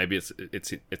 maybe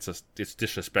it's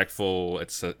disrespectful.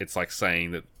 It's like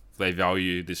saying that they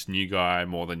value this new guy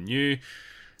more than you.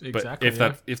 Exactly.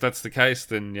 But if that's the case,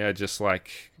 then yeah, just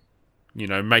like,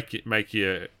 make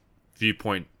your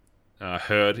viewpoint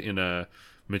heard in a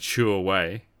mature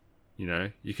way.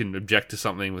 You can object to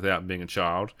something without being a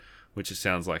child, which it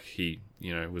sounds like he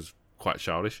was quite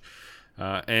childish,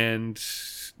 and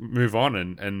move on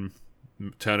and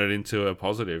turn it into a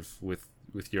positive with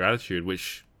your attitude,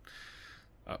 which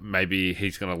maybe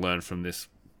he's going to learn from this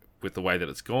with the way that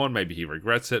it's gone. Maybe he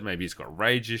regrets it. Maybe he's got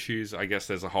rage issues. I guess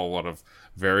there's a whole lot of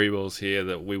variables here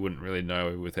that we wouldn't really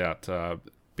know without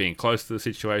being close to the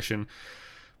situation.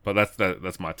 But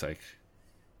that's my take.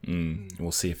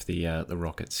 We'll see if the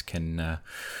Rockets can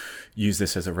use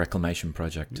this as a reclamation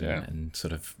project and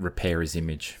sort of repair his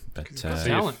image. But he's got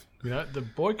talent. The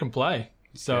boy can play,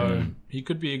 so he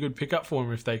could be a good pickup for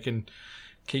him if they can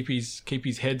keep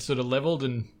his head sort of leveled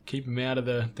and keep him out of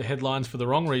the headlines for the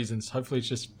wrong reasons. Hopefully it's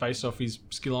just based off his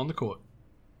skill on the court.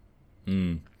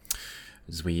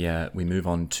 As we move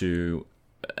on to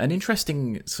an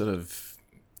interesting sort of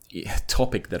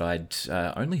topic that I'd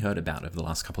only heard about over the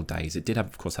last couple of days. It did,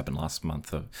 of course, happen last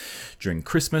month during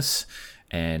Christmas,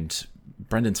 and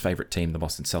Brendan's favourite team, the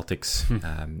Boston Celtics,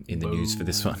 in the news for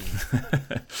this one.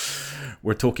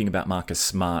 We're talking about Marcus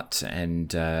Smart,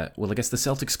 and well, I guess the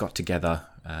Celtics got together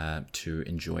to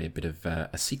enjoy a bit of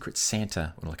a Secret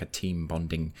Santa, or like a team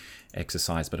bonding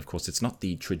exercise. But of course, it's not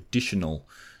the traditional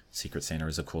Secret Santa.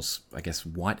 Is of course, I guess,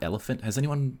 White Elephant. Has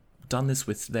anyone done this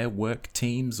with their work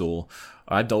teams? Or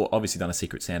I've obviously done a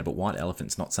Secret Santa, but White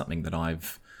Elephant's not something that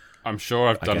I'm sure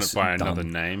I've done it by done. another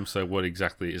name. So what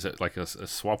exactly is it? Like a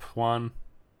swap one,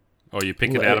 or you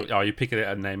pick it out? You pick it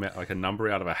out and name it like a number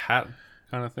out of a hat,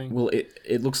 kind of thing. Well,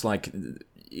 it looks like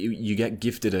you get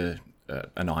gifted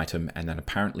an item, and then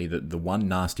apparently the one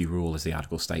nasty rule, as the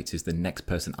article states, is the next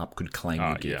person up could claim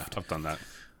the gift. Yeah, I've done that.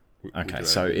 Okay,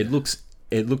 so it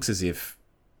looks as if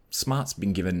Smart's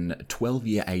been given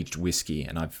 12-year aged whiskey,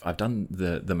 and I've done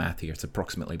the math here. It's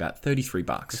approximately about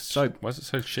 $33. So why is it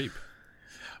so cheap?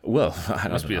 Well,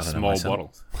 it must be a small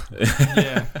bottle.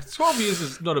 Yeah, 12 years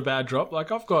is not a bad drop.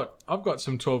 Like I've got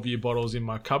some 12-year bottles in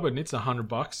my cupboard, and it's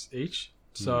 $100 each.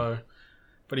 So,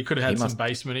 but he could have had some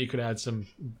basement. He could have had some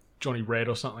Johnny Red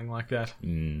or something like that.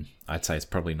 I'd say it's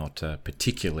probably not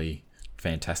particularly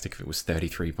fantastic if it was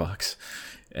 $33.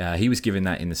 He was given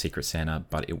that in the Secret Santa,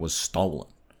 but it was stolen.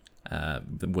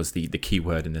 Was the key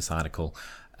word in this article.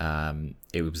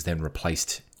 It was then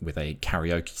replaced with a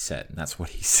karaoke set, and that's what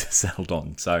he settled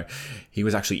on. So he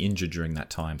was actually injured during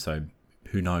that time. So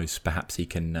who knows? Perhaps he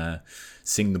can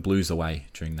sing the blues away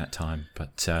during that time.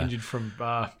 But injured from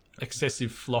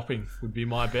excessive flopping would be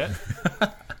my bet.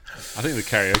 I think the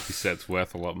karaoke set's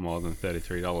worth a lot more than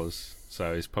 $33.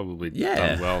 So he's probably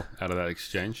done well out of that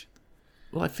exchange.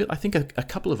 Well, I think a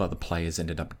couple of other players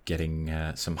ended up getting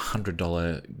some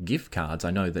 $100 gift cards. I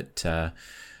know that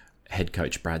head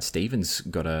coach Brad Stevens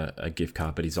got a gift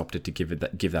card, but he's opted to give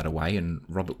that away, and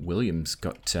Robert Williams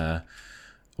got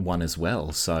one as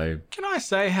well. So can I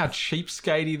say how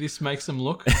cheapskatey this makes them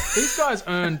look? These guys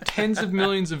earn tens of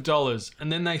millions of dollars,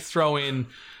 and then they throw in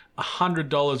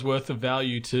 $100 worth of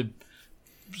value to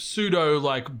pseudo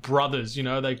like brothers. You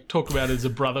know, they talk about it as a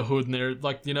brotherhood, and they're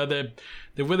like, you know, they're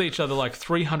with each other like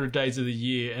 300 days of the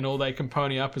year, and all they can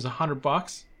pony up is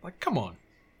 $100. Like, come on.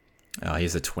 Oh,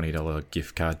 here's a $20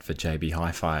 gift card for JB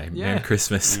Hi-Fi. Yeah. Merry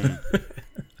Christmas.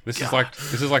 This is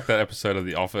like that episode of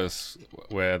The Office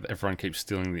where everyone keeps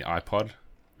stealing the iPod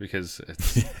because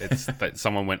it's that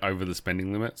someone went over the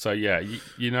spending limit. So yeah,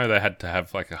 you know they had to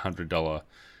have like $100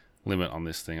 limit on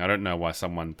this thing. I don't know why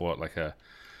someone bought like a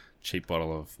cheap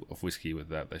bottle of whiskey with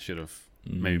that. They should have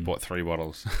maybe bought 3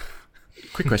 bottles.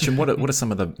 Quick question: What are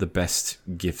some of the best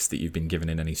gifts that you've been given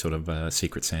in any sort of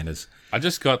Secret Santas? I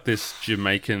just got this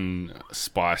Jamaican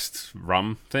spiced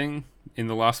rum thing in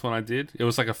the last one I did. It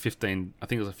was like I think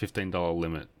it was a $15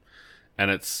 limit,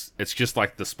 and it's just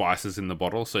like the spices in the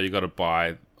bottle. So you got to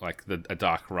buy like a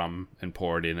dark rum and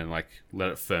pour it in and like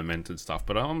let it ferment and stuff.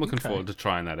 But I'm looking forward to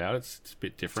trying that out. It's a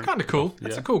bit different. It's kind of cool.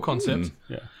 It's a cool concept.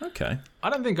 Yeah. Okay.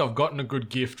 I don't think I've gotten a good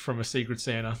gift from a Secret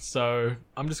Santa, so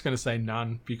I'm just going to say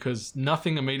none because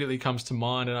nothing immediately comes to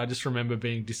mind, and I just remember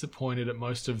being disappointed at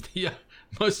most of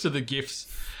the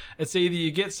gifts. It's either you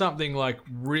get something like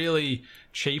really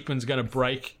cheap and's going to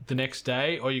break the next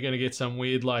day, or you're going to get some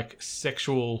weird like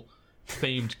sexual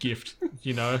themed gift,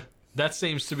 you know? That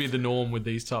seems to be the norm with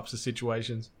these types of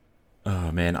situations. Oh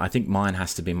man, I think mine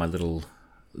has to be my little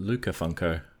Luca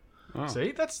Funko. Oh.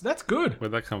 See, that's good.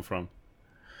 Where'd that come from?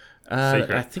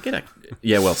 Secret. I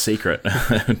think secret.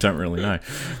 Don't really know,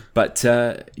 but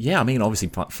yeah, I mean, obviously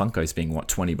Funko's being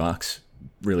 $20,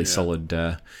 really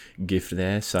solid gift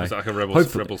there. So is that like a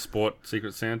Rebel Sport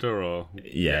Secret Santa or?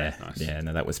 Yeah, nice. Yeah,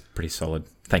 no, that was pretty solid.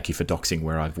 Thank you for doxing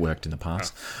where I've worked in the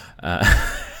past.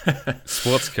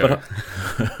 Sports Co.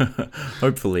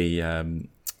 Hopefully,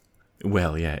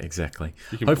 well, yeah, exactly.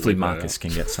 Hopefully Marcus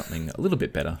can get something a little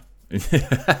bit better.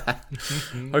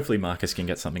 Hopefully Marcus can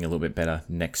get something a little bit better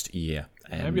next year.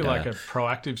 And, maybe like a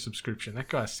proactive subscription. That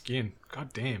guy's skin.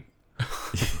 God damn.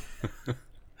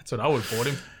 That's what I would have bought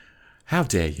him. How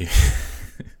dare you?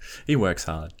 He works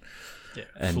hard. Yeah,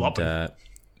 and flopping.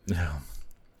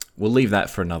 We'll leave that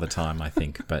for another time, I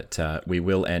think. But we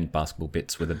will end Basketball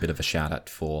Bits with a bit of a shout out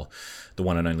for the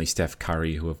one and only Steph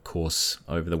Curry, who, of course,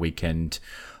 over the weekend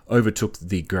overtook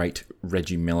the great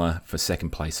Reggie Miller for second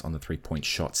place on the 3-point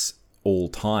shots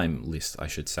all-time list, I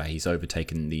should say. He's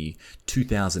overtaken the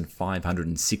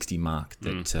 2,560 mark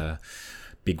that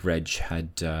Big Reg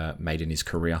had made in his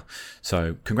career.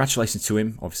 So congratulations to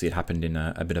him. Obviously, it happened in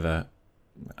a bit of a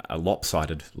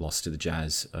lopsided loss to the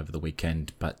Jazz over the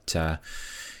weekend, but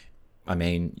I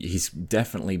mean, he's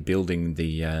definitely building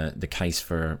the case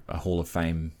for a Hall of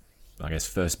Fame, I guess,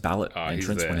 first ballot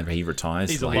entrance whenever he retires.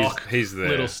 He's a lock. He's there.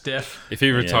 Little Steph. If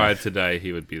he retired today,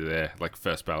 he would be there, like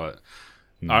first ballot.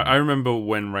 I remember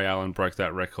when Ray Allen broke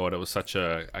that record. It was such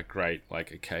a great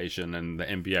like occasion, and the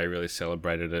NBA really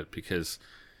celebrated it because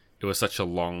it was such a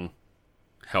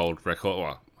long-held record.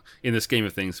 Well, in the scheme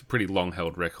of things, a pretty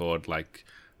long-held record. Like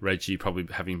Reggie probably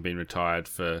having been retired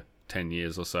for 10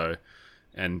 years or so,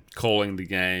 and calling the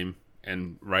game,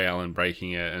 and Ray Allen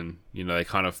breaking it, and they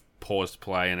kind of paused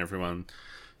play, and everyone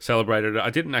celebrated it.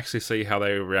 I didn't actually see how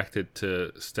they reacted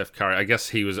to Steph Curry. I guess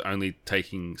he was only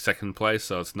taking second place,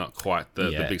 so it's not quite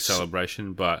the big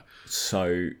celebration. But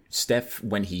so Steph,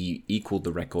 when he equaled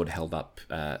the record, held up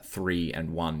 3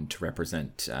 and 1 to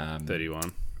represent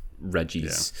 31.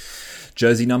 Reggie's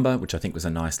jersey number, which I think was a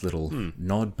nice little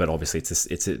nod. But obviously,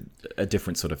 it's a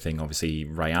different sort of thing. Obviously,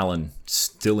 Ray Allen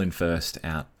still in first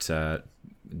out.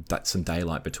 That's some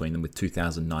daylight between them with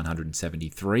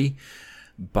 2,973.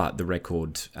 But the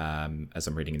record, as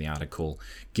I'm reading in the article,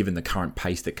 given the current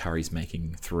pace that Curry's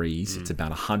making threes, it's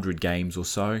about 100 games or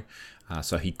so.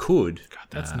 So he could... God,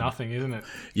 that's nothing, isn't it?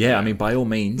 Yeah, I mean, by all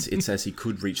means, it says he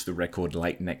could reach the record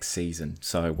late next season.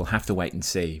 So we'll have to wait and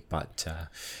see. But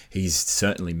he's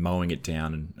certainly mowing it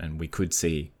down, and we could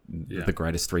see the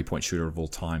greatest three-point shooter of all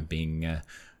time being...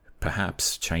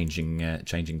 perhaps changing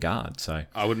guard. So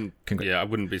I wouldn't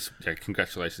be.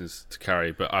 Congratulations to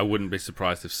Curry, but I wouldn't be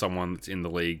surprised if someone that's in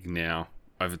the league now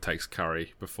overtakes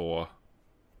Curry before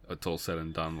it's all said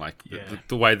and done. Like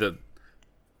the way that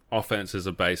offenses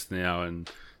are based now,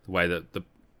 and the way that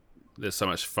there's so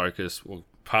much focus. Well,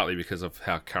 partly because of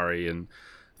how Curry and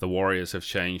the Warriors have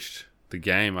changed the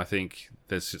game. I think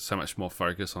there's just so much more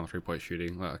focus on 3-point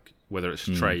shooting, like whether it's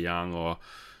Trae Young or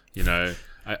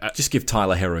just give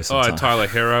Tyler Hero some time. Tyler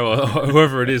Hero or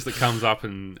whoever it is that comes up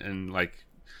and like,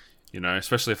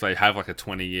 especially if they have like a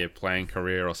 20-year playing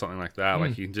career or something like that,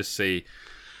 like you can just see.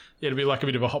 Yeah, it'd be like a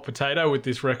bit of a hot potato with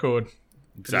this record.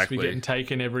 Exactly. Just be getting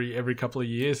taken every couple of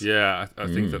years. Yeah, I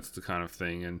think that's the kind of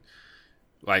thing. And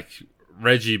like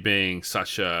Reggie being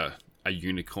such a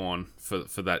unicorn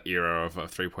for that era of a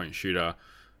 3-point shooter,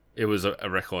 it was a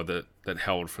record that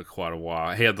held for quite a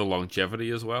while. He had the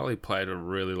longevity as well. He played a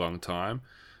really long time.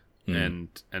 And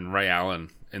Ray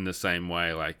Allen in the same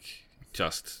way, like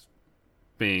just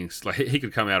being like he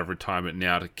could come out of retirement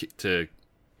now to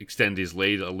extend his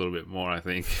lead a little bit more. I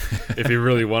think if he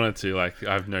really wanted to, like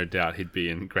I have no doubt he'd be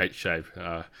in great shape.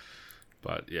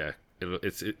 But yeah,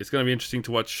 it's going to be interesting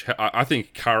to watch. I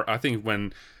think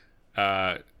when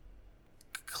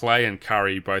Clay and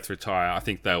Curry both retire, I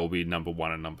think they will be number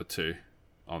 1 and number 2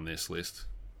 on this list.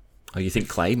 Oh, you think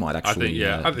Clay might actually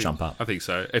jump up? I think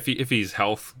so. If he's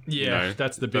health,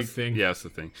 that's the big thing. Yeah, that's the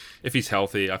thing. If he's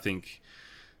healthy, I think,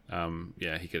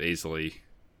 he could easily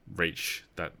reach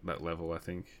that level. I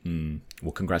think.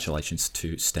 Well, congratulations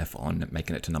to Steph on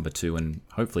making it to number 2, and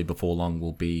hopefully before long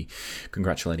we'll be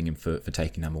congratulating him for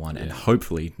taking number 1, and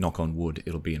hopefully, knock on wood,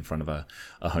 it'll be in front of a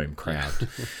home crowd.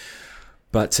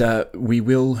 But we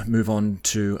will move on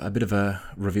to a bit of a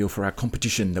reveal for our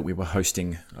competition that we were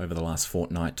hosting over the last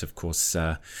fortnight. Of course,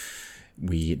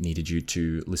 we needed you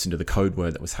to listen to the code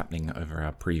word that was happening over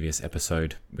our previous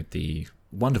episode with the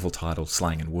wonderful title,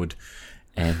 Slang and Wood.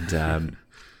 And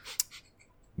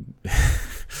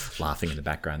laughing in the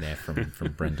background there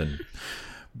from Brendan.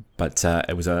 But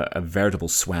it was a veritable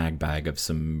swag bag of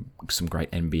some great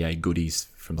NBA goodies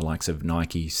from the likes of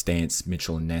Nike, Stance,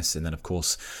 Mitchell and Ness, and then of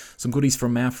course some goodies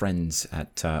from our friends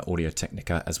at Audio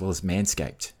Technica as well as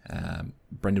Manscaped.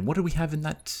 Brendan, what do we have in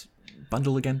that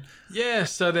bundle again? Yeah,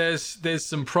 so there's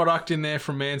some product in there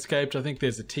from Manscaped. I think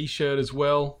there's a t-shirt as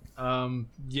well.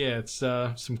 It's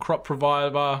some crop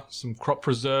provider, some crop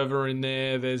preserver in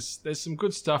there. There's some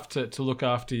good stuff to look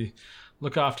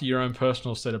after your own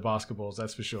personal set of basketballs,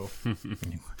 that's for sure.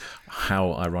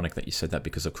 How ironic that you said that,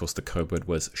 because of course the code word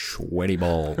was sweaty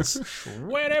balls.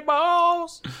 Sweaty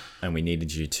balls! And we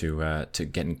needed you to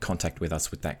get in contact with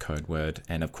us with that code word.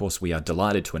 And of course we are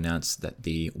delighted to announce that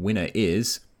the winner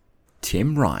is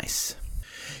Tim Rice.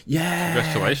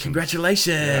 Yeah!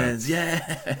 Congratulations!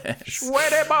 Yeah!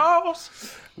 Sweaty balls!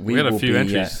 We had a few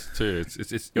entries too.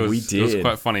 It was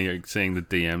quite funny seeing the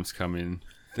DMs come in.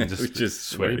 Just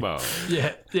sweaty balls.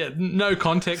 Yeah, no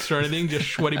context or anything, just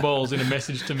sweaty balls in a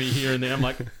message to me here and there. I'm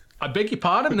like, I beg your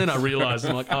pardon, and then I realised,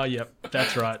 I'm like, oh, yep,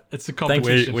 that's right. It's a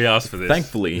competition. We asked for this.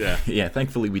 Thankfully,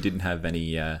 thankfully we didn't have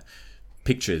any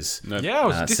pictures. No, Yeah, I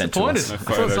was sent to disappointed. us. I No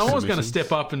thought photo someone was going to submissions.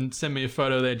 step up and send me a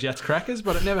photo of their Jets crackers,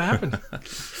 but it never happened.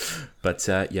 But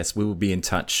yes, we will be in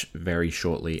touch very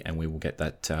shortly, and we will get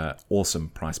that awesome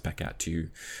prize pack out to you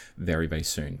very, very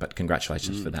soon. But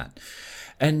congratulations for that.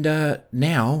 And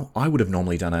now, I would have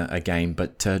normally done a game,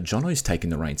 but Jono's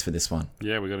taken the reins for this one.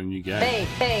 Yeah, we got a new game.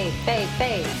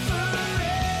 Fake.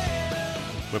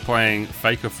 We're playing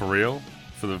Fake or For Real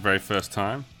for the very first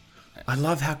time. I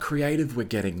love how creative we're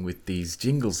getting with these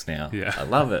jingles now. Yeah. I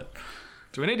love it.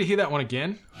 Do we need to hear that one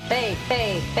again? Fake.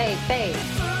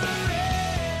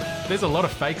 There's a lot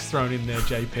of fakes thrown in there,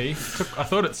 JP. I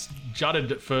thought it's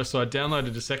jutted at first, so I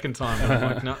downloaded a second time. And I'm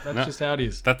like, no, that's just how it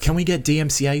is. Can we get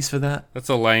DMCAs for that? That's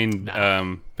Elaine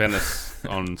Bennis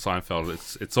on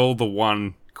Seinfeld. It's all the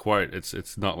one quote.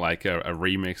 It's not like a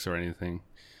remix or anything.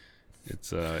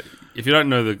 It's if you don't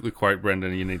know the quote,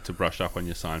 Brendan, you need to brush up on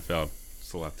your Seinfeld.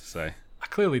 That's all I have to say. I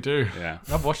clearly do. Yeah.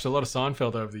 I've watched a lot of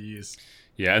Seinfeld over the years.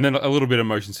 Yeah, and then a little bit of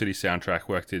Motion City soundtrack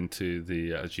worked into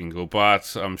the jingle,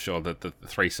 but I'm sure that the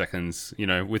 3 seconds,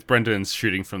 with Brendan's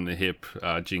shooting from the hip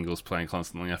jingles playing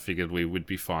constantly, I figured we would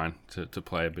be fine to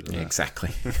play a bit of that.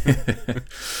 Exactly.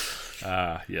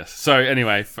 Yes. So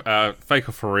anyway, Fake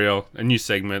or For Real, a new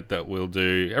segment that we'll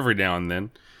do every now and then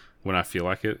when I feel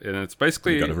like it, and it's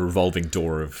basically We've got a revolving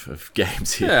door of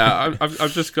games here. yeah.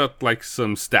 I've just got like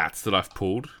some stats that I've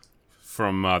pulled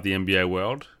from the NBA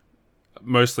world,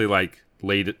 mostly like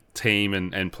lead team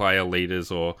and player leaders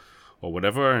or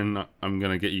whatever, and I'm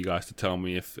gonna get you guys to tell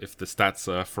me if the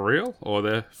stats are for real or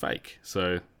they're fake.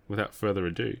 So without further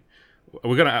ado,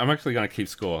 I'm actually gonna keep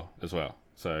score as well.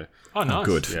 So Oh, nice.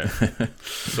 Good. yeah.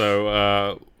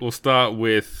 So we'll start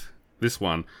with this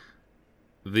one.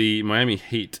 The Miami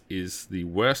Heat is the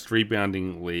worst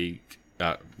rebounding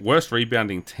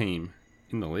team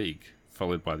in the league,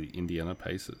 followed by the Indiana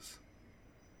Pacers.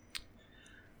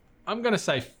 I'm going to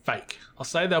say fake. I'll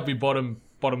say they'll be bottom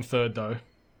third, though.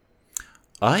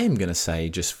 I am going to say,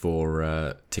 just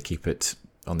for to keep it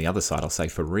on the other side, I'll say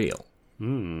for real.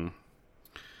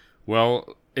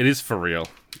 Well, it is for real.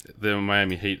 The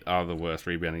Miami Heat are the worst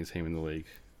rebounding team in the league,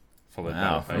 followed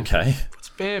Wow. by the Pacers.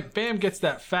 Okay. Bam gets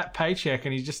that fat paycheck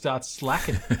and he just starts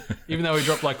slacking. Even though he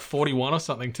dropped like 41 or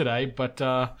something today, but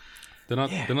They're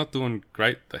not doing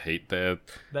great. The Heat, they're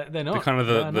they're not. kind of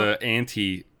They're the not.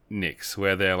 anti Knicks,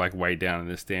 where they're like way down in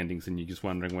the standings, and you're just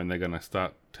wondering when they're going to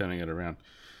start turning it around.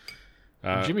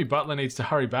 Jimmy Butler needs to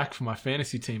hurry back for my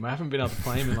fantasy team. I haven't been able to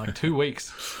play him in like 2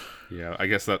 weeks. Yeah, I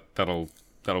guess that'll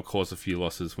cause a few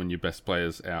losses when your best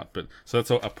player's out. But so that's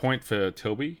a point for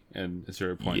Tilby and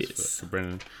 0 points Yes. for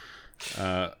Brendan.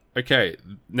 Okay,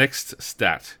 next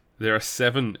stat: there are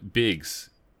 7 bigs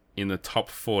in the top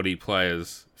 40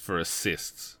 players for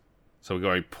assists. So we're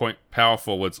going power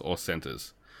forwards or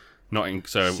centers.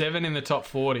 So 7 in the top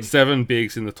 40. 7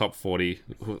 bigs in the top 40.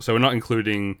 So we're not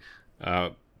including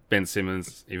Ben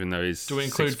Simmons, even though he's. Do we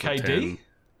include 6'10". KD?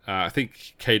 I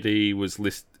think KD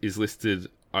is listed.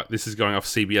 This is going off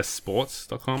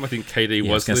CBSSports.com. I think KD Yeah,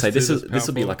 I was was going to say, listed. this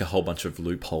will be as power like a whole bunch of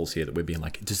loopholes here that we're being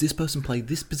like, does this person play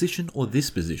this position or this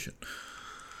position?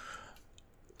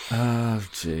 Oh,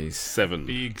 jeez. 7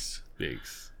 Bigs.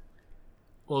 bigs.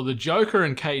 Well, the Joker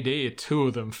and KD are 2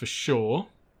 of them for sure.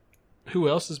 Who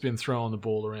else has been throwing the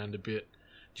ball around a bit?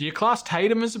 Do you class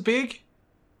Tatum as a big?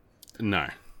 No.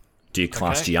 Do you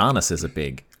class Okay. Giannis as a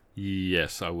big?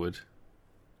 Yes, I would.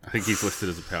 I think he's listed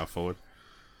as a power forward.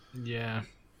 Yeah.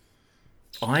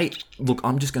 I'm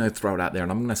just going to throw it out there,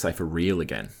 and I'm going to say for real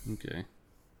again. Okay.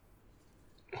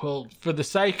 Well, for the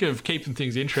sake of keeping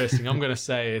things interesting, I'm going to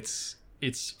say it's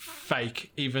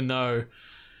fake, even though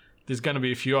there's going to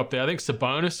be a few up there. I think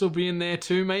Sabonis will be in there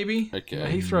too, maybe. Okay. You know,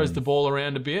 he throws the ball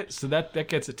around a bit, so that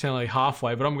gets it to like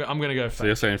halfway. But I'm going to go So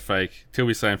you're fake. saying fake.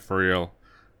 Tilby's saying for real.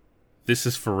 This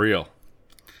is for real.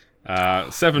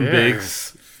 7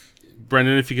 bigs.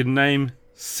 Brendan, if you could name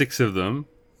 6 of them,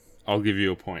 I'll give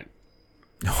you a point.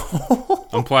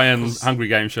 I'm playing Hungry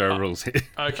Game Show rules here.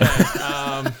 Okay.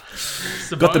 Got the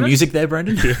Sabonis? music there,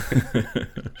 Brendan?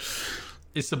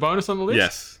 Is Sabonis on the list?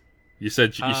 Yes. You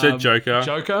said Joker.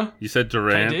 Joker. You said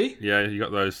Durant. KD? Yeah, you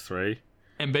got those 3.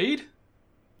 Embiid.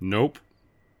 Nope.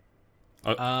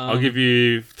 I'll give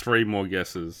you 3 more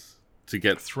guesses to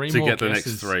get 3 to more get the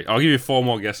guesses. next 3. I'll give you 4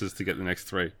 more guesses to get the next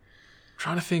 3.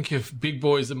 Trying to think of big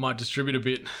boys that might distribute a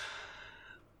bit.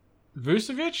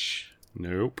 Vucevic?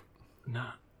 Nope. No.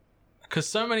 Because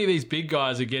so many of these big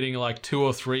guys are getting like 2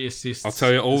 or 3 assists. I'll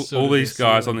tell you, all Sort of these their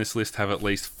guys ceiling. on this list have at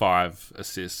least 5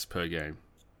 assists per game.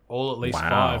 All at least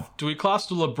Wow. 5. Do we class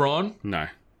to LeBron? No.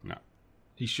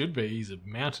 He should be. He's a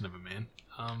mountain of a man.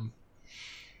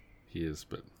 He is,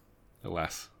 but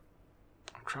alas.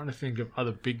 I'm trying to think of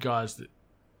other big guys that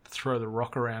throw the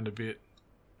rock around a bit.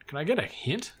 Can I get a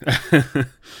hint?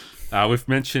 We've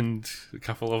mentioned a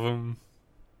couple of them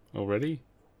already.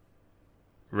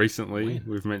 Recently,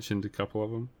 we've mentioned a couple of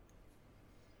them.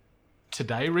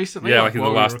 Today, recently? Yeah, like in the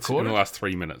while we last recorded?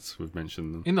 3 minutes, we've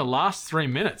mentioned them. In the last 3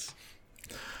 minutes?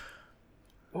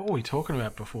 What were we talking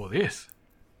about before this?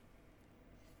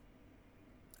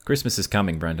 Christmas is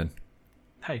coming, Brendan.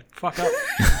 Hey, fuck up.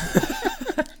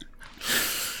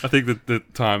 I think that the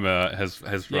timer has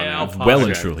run Yeah, out. I'll pass. Well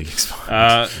Okay. and truly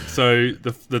expired. So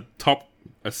the top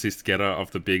assist getter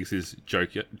of the bigs is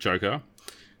Joker.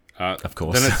 Of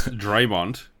course. Then it's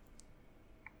Draymond.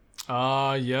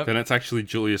 Yep. Then it's actually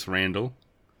Julius Randle.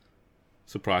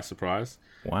 Surprise, surprise.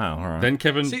 Wow, all right. Then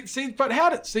Kevin.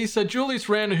 But so Julius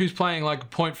Randle, who's playing like a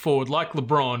point forward, like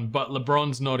LeBron, but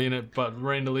LeBron's not in it, but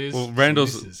Randle is. Well, So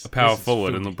Randle's this is- a power this is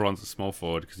forward and filthy. LeBron's a small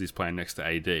forward because he's playing next to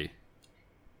AD.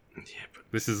 Yeah, but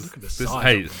This is Look at the this. size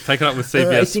Hey, of them. take it up with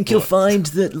CBS. I think you'll Sports. find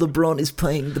that LeBron is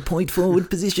playing the point forward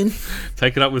position.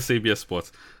 Take it up with CBS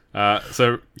Sports.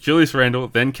 So Julius Randle,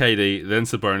 then KD, then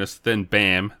Sabonis, then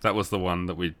Bam. That was the one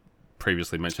that we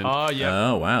previously mentioned. Yep.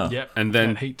 Oh, wow. Yep. And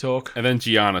then- That heat talk. And then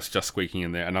Giannis just squeaking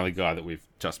in there, another guy that we've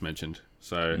just mentioned.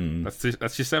 So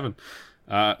that's your 7.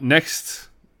 Next,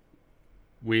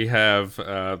 we have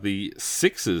the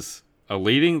Sixers are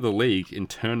leading the league in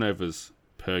turnovers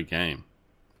per game.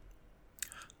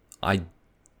 I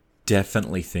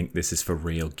definitely think this is for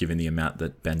real, given the amount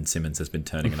that Ben Simmons has been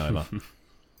turning it over.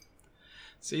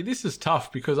 See, this is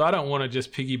tough because I don't want to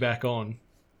just piggyback on.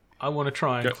 I want to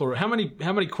try and Go. claw. How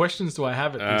many questions do I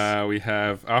have at this? We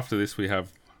have after this we have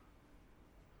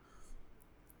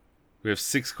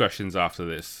 6 questions after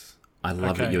this. I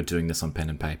love Okay. that you're doing this on pen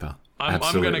and paper. I'm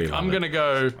Absolutely love gonna it. going to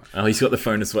go. Oh, he's got the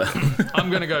phone as well. I'm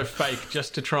gonna go fake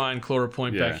just to try and claw a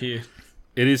point Yeah. back here.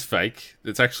 It is fake.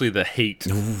 It's actually the Heat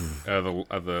are the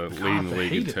leading the the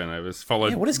league in Heat. turnovers,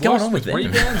 followed Yeah, what is going on with them?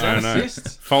 rebounds I and don't know.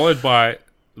 assists? followed by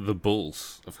the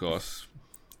Bulls, of course.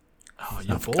 Oh,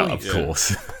 your boys. Of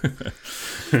course.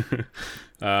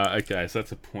 Okay, so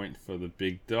that's a point for the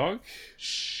big dog.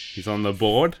 He's on the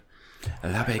board.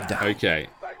 La big dog. Okay.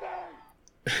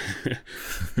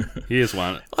 Here's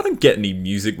one. I don't get any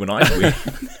music when I win.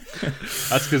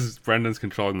 That's because Brendan's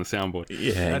controlling the soundboard.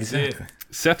 Yeah, That's exactly. it.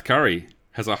 Seth Curry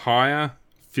has a higher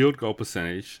field goal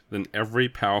percentage than every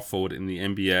power forward in the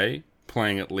NBA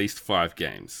playing at least 5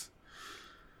 games.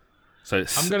 So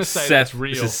I'm gonna say Seth, that's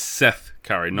real. This is Seth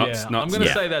Curry, not Yeah, not. I'm gonna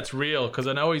yeah. say that's real because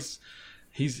I know he's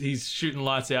shooting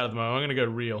lights out at the moment. I'm gonna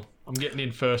go real. I'm getting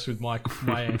in first with my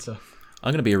answer.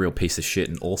 I'm going to be a real piece of shit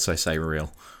and also say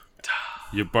real.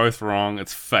 You're both wrong.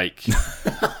 It's fake.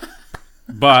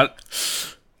 But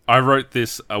I wrote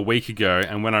this a week ago,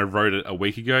 and when I wrote it a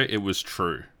week ago, it was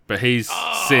true. But he's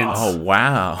since Oh,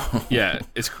 wow. yeah,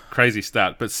 it's crazy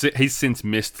stat. But he's since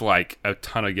missed like a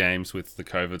ton of games with the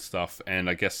COVID stuff, and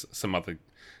I guess some other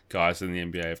guys in the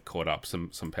NBA have caught up some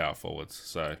power forwards.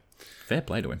 So Fair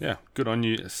play to him. yeah, good on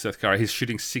you, Seth Curry. He's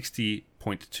shooting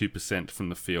 60.2% from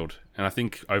the field, and I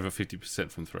think over 50%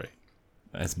 from 3.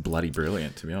 That's bloody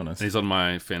brilliant, to be honest. And he's on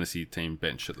my fantasy team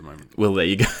bench at the moment. Well, there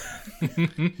you go.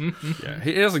 Yeah,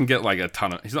 he doesn't get like a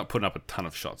ton of. He's not putting up a ton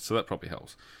of shots, so that probably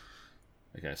helps.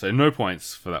 Okay, so no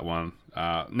points for that one.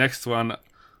 Next one,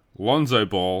 Lonzo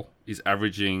Ball is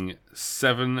averaging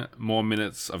 7 more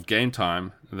minutes of game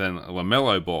time than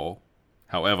LaMelo Ball.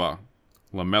 However,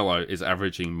 LaMelo is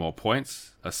averaging more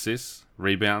points, assists,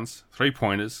 rebounds,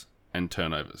 3-pointers, and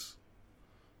turnovers.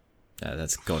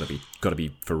 That's got to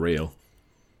be for real.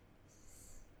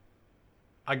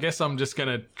 I guess I'm just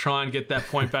gonna try and get that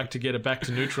point back to get it back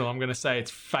to neutral. I'm gonna say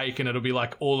it's fake and it'll be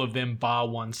like all of them bar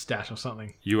one stat or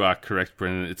something. You are correct,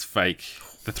 Brendan. It's fake.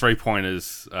 The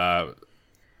 3-pointers,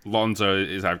 Lonzo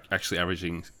is actually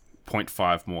averaging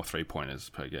 0.5 more 3-pointers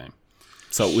per game.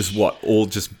 So it was what? All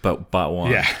just but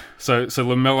one? Yeah. So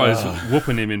LaMelo's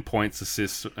whooping him in points,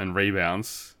 assists, and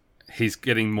rebounds. He's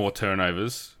getting more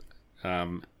turnovers.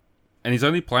 And he's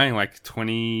only playing like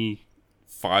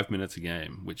 25 minutes a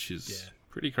game, which is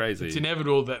pretty crazy. It's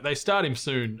inevitable that they start him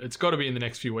soon. It's got to be in the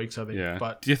next few weeks, I think. Yeah.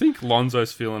 But do you think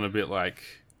Lonzo's feeling a bit like...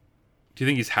 Do you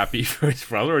think he's happy for his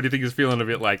brother, or do you think he's feeling a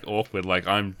bit like awkward? Like,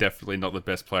 I'm definitely not the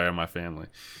best player in my family.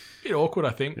 a bit awkward,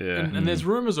 I think. Yeah. And there's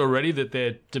rumors already that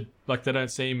they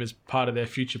don't see him as part of their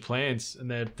future plans,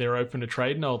 and they're open to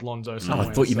trading old Lonzo Oh, somewhere.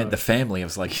 I thought you so- meant the family. I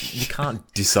was like, you can't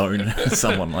disown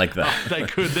someone like that. They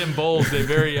could. Them balls. They're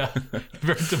very,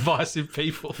 very divisive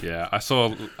people. Yeah, I saw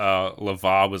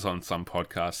LeVar was on some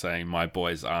podcast saying my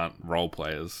boys aren't role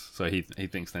players, so he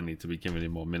thinks they need to be giving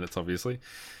him more minutes, obviously.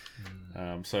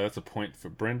 So that's a point for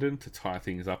Brendan to tie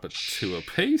things up at 2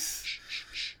 apiece.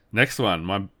 Next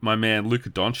one, my man Luka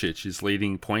Doncic is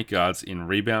leading point guards in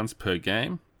rebounds per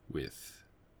game with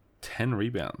 10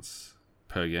 rebounds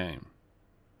per game.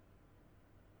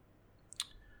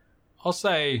 I'll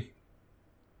say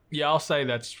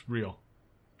that's real.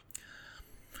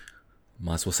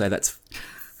 Might as well say that's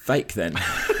fake then.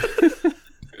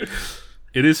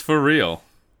 It is for real.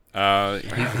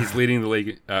 He's leading the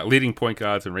league, leading point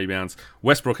guards and rebounds.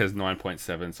 Westbrook has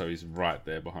 9.7, so he's right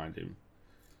there behind him.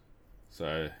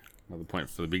 So another point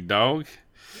for the big dog.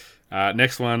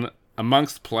 Next one,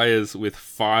 amongst players with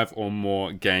 5 or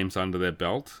more games under their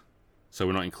belt. So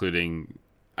we're not including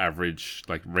average,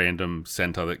 like random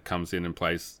center that comes in and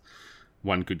plays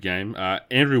one good game.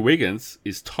 Andrew Wiggins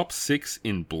is top 6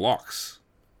 in blocks.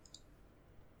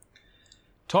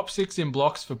 Top 6 in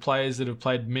blocks for players that have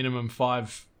played minimum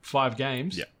five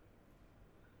games. Yeah.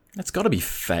 That's got to be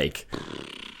fake.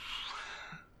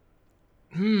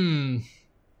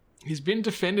 He's been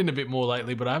defending a bit more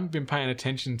lately, but I haven't been paying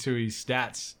attention to his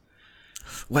stats.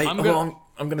 Wait, I'm going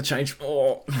to change.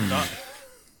 Oh.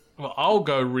 Well, I'll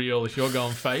go real if you're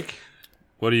going fake.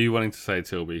 What are you wanting to say,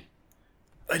 Tilby?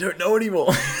 I don't know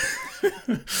anymore.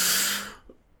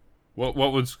 What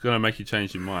was going to make you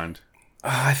change your mind?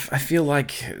 I feel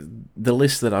like the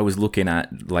list that I was looking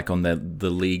at, like on the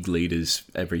league leaders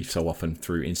every so often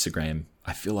through Instagram,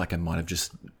 I feel like I might have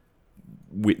just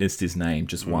witnessed his name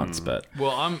just once, but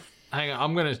Well,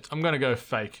 I'm gonna go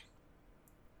fake.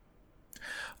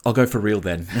 I'll go for real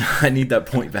then. I need that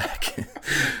point back.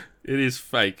 It is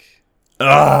fake.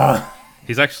 Ah!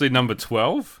 He's actually number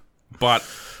 12, but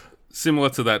similar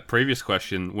to that previous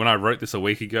question, when I wrote this a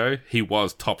week ago, he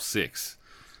was top 6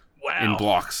 in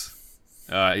blocks.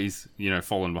 He's,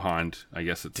 fallen behind. I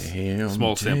guess it's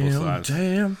small sample size.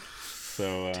 Damn.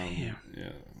 So, yeah,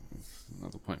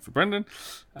 another point for Brendan.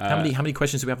 How many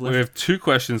questions do we have left? We have 2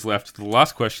 questions left. The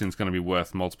last question is going to be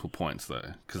worth multiple points,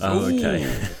 though. Okay.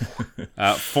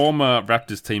 Former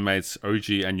Raptors teammates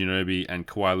OG Anunoby and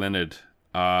Kawhi Leonard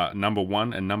are number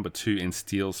 1 and number 2 in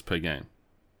steals per game.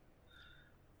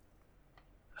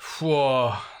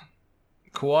 Whoa.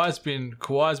 Kawhi's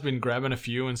been grabbing a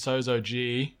few, and so's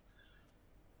OG.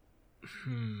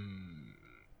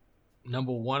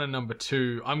 Number 1 and number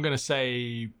 2. I'm gonna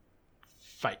say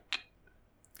fake.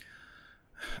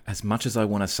 As much as I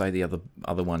want to say the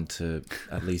other one to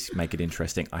at least make it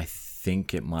interesting, I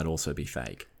think it might also be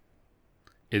fake.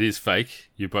 It is fake.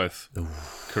 You're both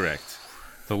correct.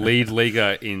 The lead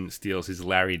leaguer in steals is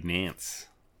Larry Nance.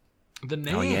 The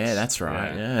Nance. Oh yeah, that's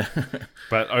right. Yeah.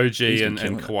 But OG been and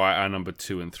killing it. Kawhi are number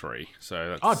 2 and 3.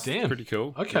 So that's damn. pretty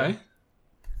cool. Okay. Yeah.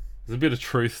 There's a bit of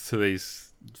truth to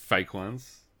these fake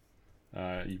ones.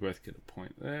 You both get a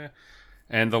point there.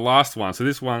 And the last one. So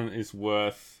this one is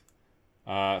worth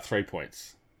 3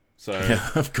 points. So Yeah,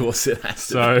 of course it has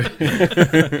to. So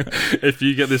if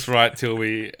you get this right,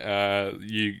 Tilby,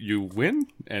 you win.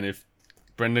 And if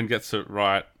Brendan gets it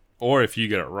right, or if you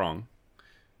get it wrong,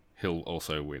 he'll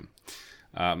also win.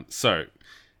 So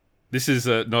this is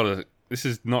not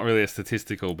really a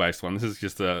statistical based one. This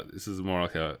is more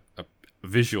like a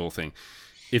visual thing.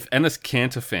 If Enes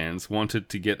Kanter fans wanted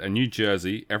to get a new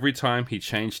jersey every time he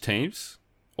changed teams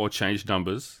or changed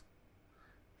numbers,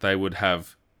 they would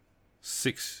have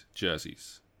 6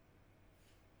 jerseys.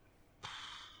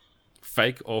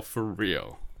 Fake or for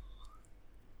real?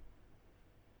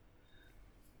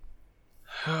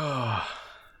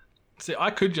 See,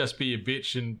 I could just be a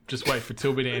bitch and just wait for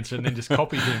Tilby to answer and then just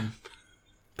copy him.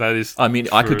 That is. I mean,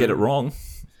 I could true. get it wrong.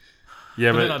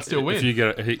 Yeah, But but then I'd still win. If you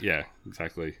get it, yeah,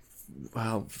 exactly.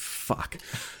 Well, fuck.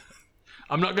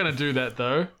 I'm not going to do that,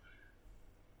 though.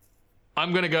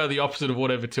 I'm going to go the opposite of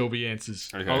whatever Tilby answers.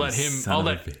 Okay. I'll Son of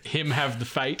let a bitch. him have the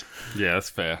fate. Yeah, that's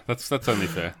fair. That's only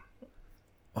fair.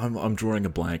 I'm drawing a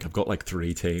blank. I've got like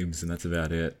 3 teams, and that's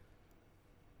about it.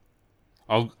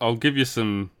 I'll give you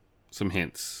some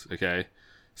hints. Okay,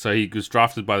 so he was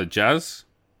drafted by the Jazz.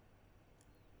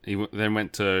 He then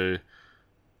went to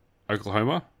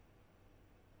Oklahoma.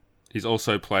 He's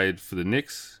also played for the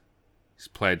Knicks. He's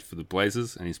played for the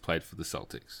Blazers, and he's played for the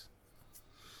Celtics.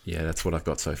 Yeah, that's what I've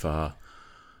got so far.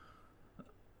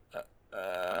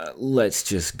 Let's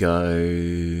just go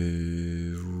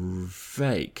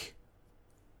fake.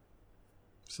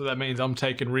 So that means I'm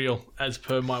taking real, as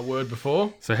per my word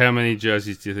before. So how many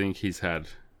jerseys do you think he's had?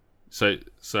 So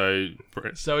So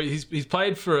he's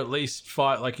played for at least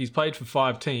 5. Like, he's played for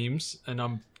 5 teams, and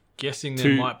I'm guessing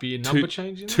there might be a number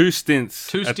change in it. 2 stints,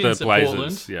 2 at stints the at Blazers.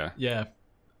 Portland. Yeah. Yeah.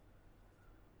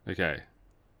 Okay.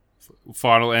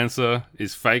 Final answer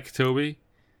is fake, Tilby.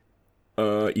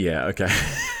 Yeah, okay.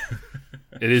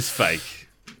 It is fake.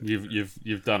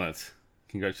 You've done it.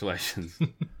 Congratulations.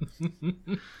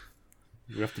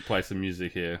 We have to play some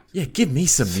music here. Yeah, give me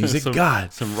some music,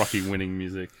 God. Some Rocky winning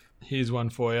music. Here's one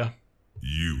for you.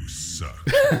 You suck.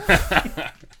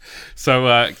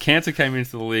 So Cantor came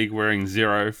into the league wearing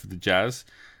 0 for the Jazz,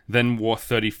 then wore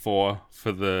 34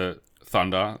 for the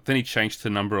Thunder. Then he changed to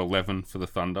number 11 for the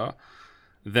Thunder.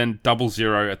 Then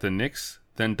 00 at the Knicks.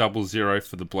 Then 00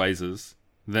 for the Blazers.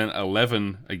 Then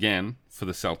 11 again for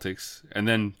the Celtics. And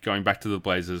then going back to the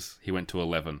Blazers, he went to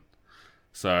 11.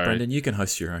 So Brendan, you can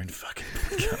host your own fucking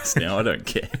podcast now. I don't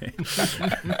care.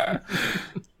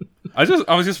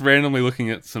 I was just randomly looking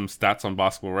at some stats on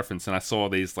Basketball Reference, and I saw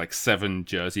these like 7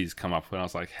 jerseys come up, and I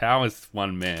was like, "How has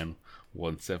one man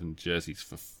worn 7 jerseys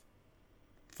for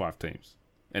 5 teams?"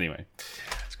 Anyway,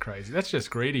 That's crazy. That's just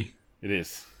greedy. it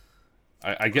is.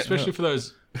 I get, Especially for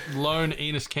those lone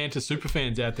Enos Cantor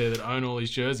superfans out there that own all these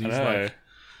jerseys. I know. Like,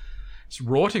 it's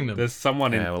rorting them. There's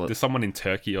someone Yeah, well, there's someone in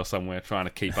Turkey or somewhere trying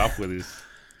to keep up with his.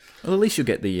 Well, at least you'll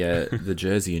get the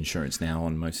jersey insurance now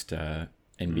on most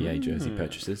NBA jersey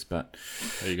purchases. But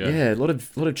There you go. yeah, a lot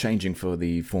of changing for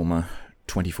the former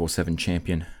 24/7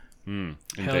 champion. Hell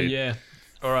Indeed. yeah.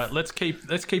 All right, let's keep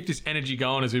this energy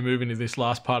going as we move into this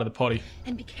last part of the potty.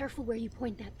 And be careful where you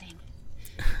point that thing.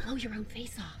 Blow your own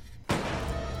face off.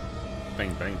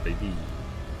 Bang bang baby.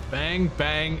 Bang,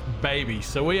 bang, baby.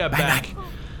 So we are back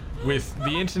with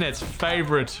the internet's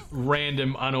favorite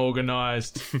random,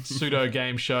 unorganized pseudo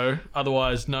game show,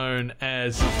 otherwise known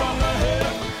as...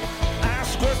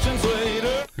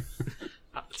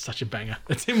 It's such a banger.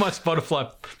 It's in my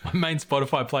main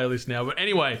Spotify playlist now. But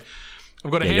anyway,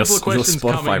 I've got a Yeah, handful of questions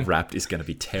your Spotify coming. Wrapped is going to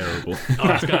be terrible.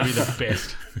 Oh, it's going to be the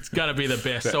best. It's going to be the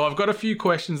best. So I've got a few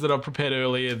questions that I prepared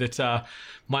earlier that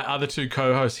my other 2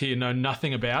 co-hosts here know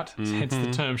nothing about. Hence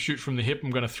the term shoot from the hip.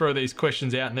 I'm going to throw these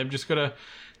questions out and they've just got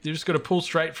to pull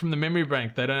straight from the memory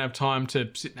bank. They don't have time to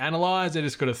sit and analyze. They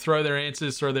just got to throw their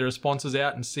answers, throw their responses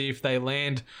out and see if they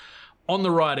land on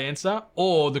the right answer.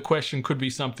 Or the question could be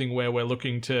something where we're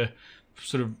looking to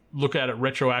sort of look at it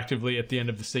retroactively at the end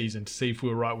of the season to see if we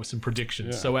were right with some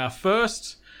predictions. So our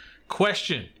first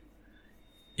question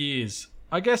is,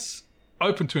 I guess,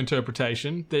 open to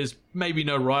interpretation. There's maybe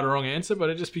no right or wrong answer, but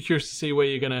I'd just be curious to see where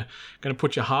you're gonna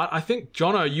put your heart. I think,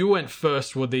 Jono, you went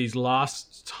first with these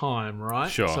last time, right?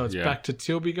 Sure, So it's yeah. back to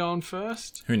Tilby going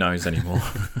first. Who knows anymore?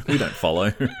 We don't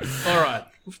follow. All right.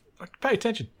 Pay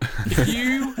attention.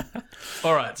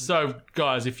 All right. So,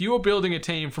 guys, if you were building a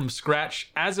team from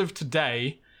scratch as of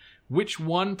today, which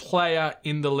one player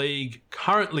in the league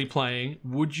currently playing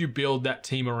would you build that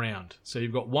team around? So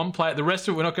you've got one player. The rest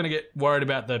of it, we're not going to get worried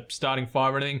about the starting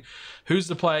 5 or anything. Who's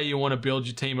the player you want to build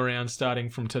your team around starting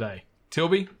from today?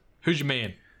 Tilby, who's your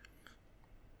man?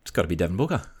 It's got to be Devin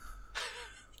Booker.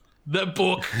 The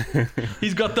book.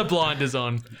 He's got the blinders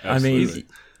on. I mean,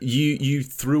 you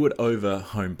threw it over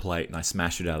home plate and I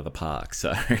smashed it out of the park.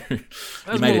 So That you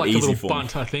was made more it like a easy little for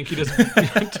bunt, me. I think. You just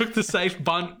took the safe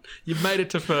bunt. You've made it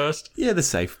to first. Yeah, the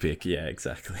safe pick. Yeah,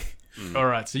 exactly. All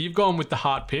right, so you've gone with the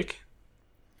heart pick.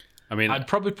 I mean, I'd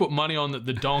probably put money on that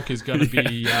the donk is going to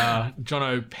be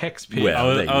Jono Peck's pick. Well,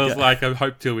 I there you was go. like, I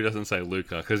hope Tilby doesn't say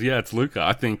Luca, because it's Luca.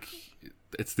 I think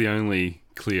it's the only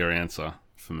clear answer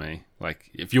for me. Like,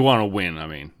 if you want to win, I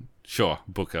mean, sure,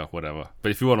 Booker, whatever.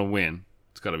 But if you want to win,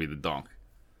 it's got to be the donk.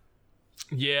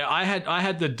 Yeah, I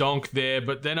had the donk there,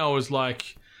 but then I was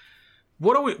like,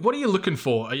 what are you looking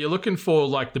for? Are you looking for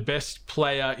like the best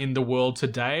player in the world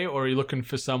today, or are you looking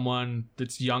for someone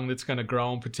that's young that's going to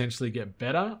grow and potentially get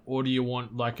better? Or do you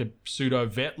want like a pseudo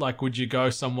vet? Like, would you go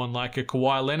someone like a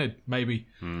Kawhi Leonard maybe?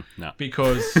 No.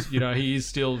 Because, he is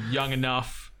still young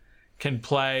enough, can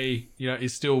play,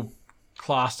 is still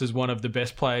classed as one of the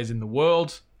best players in the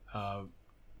world.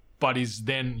 But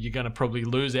you're going to probably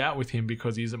lose out with him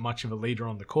because he isn't much of a leader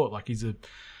on the court. Like, he's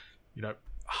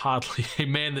hardly a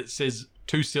man that says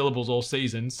 2 syllables all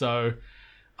season. So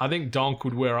I think donk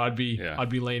would where I'd be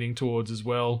leaning towards as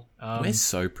well. We're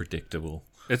so predictable.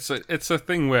 It's a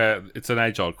thing where it's an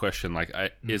age-old question. Like,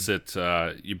 is it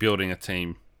you're building a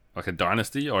team like a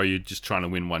dynasty, or are you just trying to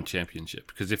win one championship?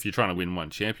 Because if you're trying to win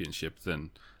one championship, then,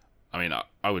 I mean,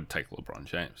 I would take LeBron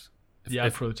James.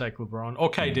 I'd probably take LeBron or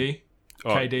KD.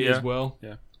 KD as well.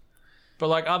 Yeah. But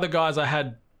like other guys I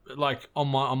had like on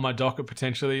my docket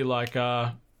potentially, like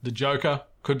the Joker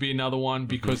could be another one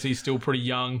because he's still pretty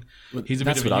young. He's a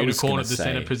bit That's of a what I was unicorn gonna at the say.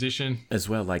 center position. As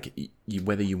well, like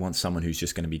whether you want someone who's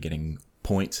just going to be getting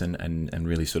points and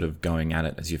really sort of going at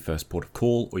it as your first port of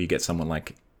call, or you get someone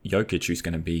like Jokic who's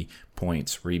going to be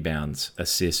points, rebounds,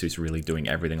 assists, who's really doing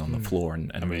everything on the floor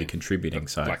and really contributing.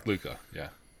 So Like Luca, yeah.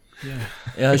 Yeah.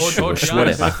 Yeah, Or sure,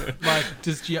 Giannis. whatever. Like,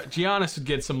 does Giannis would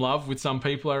get some love with some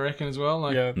people, I reckon, as well.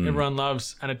 Like, Yeah. everyone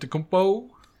loves Antetokounmpo,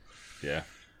 Yeah,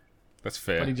 that's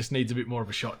but he fair. just needs a bit more of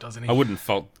a shot, doesn't he? I wouldn't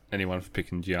fault anyone for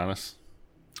picking Giannis.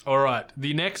 All right,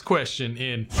 the next question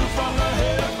in.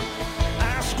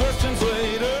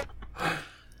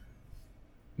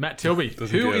 Matt Tilby,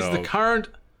 Doesn't who get is the old. current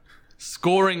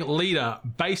scoring leader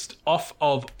based off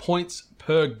of points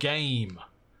per game?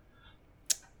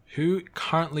 Who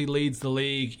currently leads the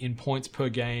league in points per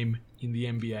game in the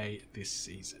NBA this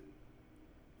season?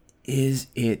 Is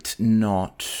it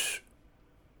not?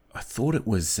 I thought it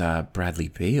was Bradley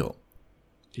Beal.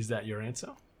 Is that your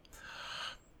answer?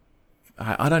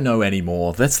 I don't know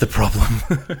anymore. That's the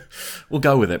problem. We'll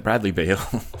go with it. Bradley Beal.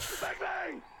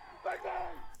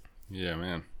 Yeah,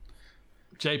 man.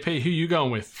 JP, who you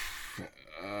going with?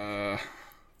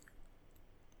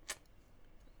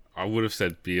 I would have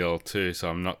said Beal too, so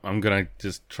I'm gonna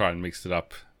just try and mix it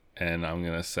up, and I'm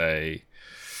gonna say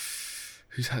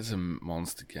who's had some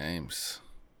monster games.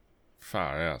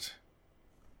 Far out.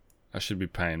 I should be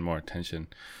paying more attention.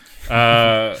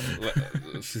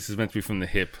 This is meant to be from the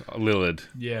hip. Lillard.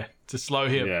 Yeah, it's a slow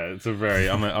hip. Yeah, it's a very.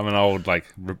 I'm an old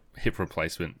hip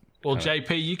replacement. Well,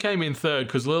 JP, you came in third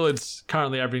because Lillard's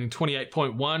currently averaging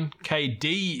 28.1.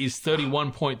 KD is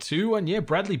 31.2. And yeah,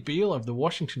 Bradley Beal of the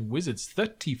Washington Wizards,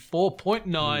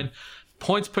 34.9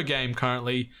 points per game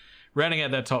currently. Rounding out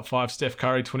that top five, Steph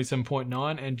Curry,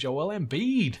 27.9. And Joel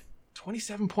Embiid,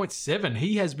 27.7.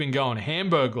 He has been going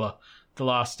hamburglar the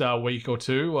last week or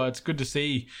two. It's good to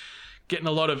see getting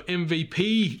a lot of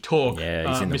MVP talk,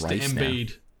 Yeah, he's in the Mr. race now.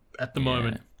 Embiid, at the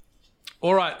moment.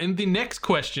 All right, and the next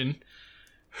question...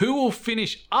 Who will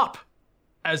finish up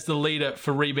as the leader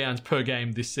for rebounds per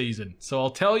game this season? So I'll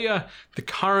tell you the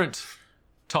current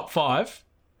top five,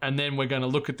 and then we're going to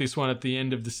look at this one at the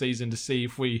end of the season to see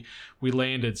if we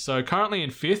landed. So currently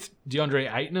in fifth, DeAndre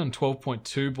Ayton on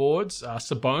 12.2 boards,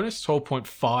 Sabonis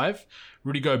 12.5,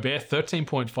 Rudy Gobert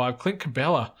 13.5, Clint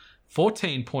Capella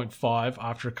 14.5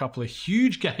 after a couple of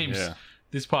huge games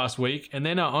this past week, and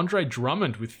then Andre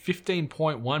Drummond with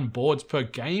 15.1 boards per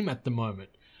game at the moment.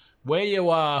 Where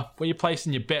you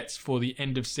placing your bets for the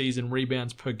end of season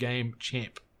rebounds per game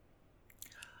champ?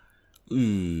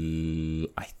 Ooh,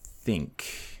 I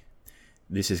think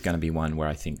this is going to be one where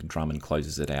I think Drummond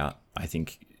closes it out. I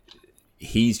think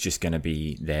he's just going to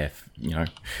be there,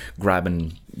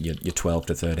 grabbing your 12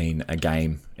 to 13 a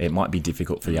game. It might be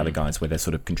difficult for the other guys where they're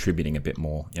sort of contributing a bit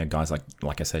more. Guys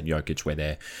like I said, Jokic, where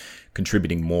they're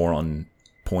contributing more on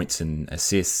points and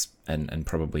assists and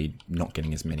probably not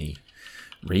getting as many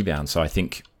rebounds. So I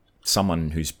think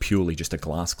someone who's purely just a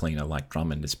glass cleaner like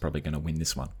Drummond is probably going to win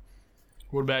this one.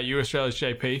 What about you, Australia's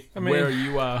JP? Where are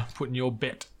you putting your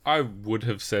bet? I would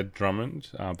have said Drummond,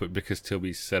 but because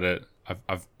Tilby said it,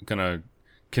 I'm going to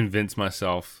convince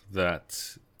myself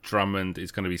that Drummond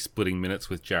is going to be splitting minutes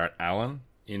with Jarrett Allen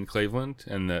in Cleveland,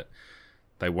 and that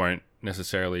they won't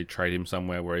necessarily trade him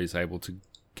somewhere where he's able to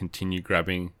continue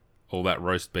grabbing all that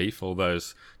roast beef, all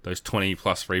those 20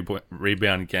 plus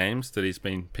rebound games that he's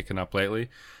been picking up lately.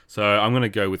 So I'm going to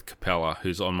go with Capella,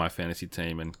 who's on my fantasy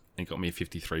team and got me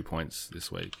 53 points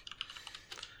this week.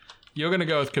 You're going to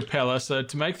go with Capella. So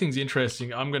to make things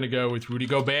interesting, I'm going to go with Rudy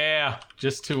Gobert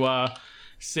just to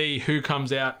see who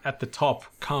comes out at the top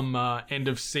come end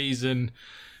of season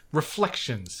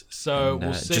reflections. So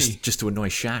we'll see. Just to annoy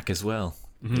Shaq as well.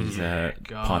 He's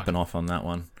piping off on that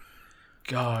one.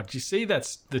 God, do you see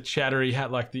that's the chatter he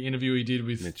had, like the interview he did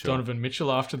with Donovan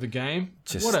Mitchell after the game?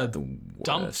 Just what a the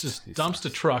worst.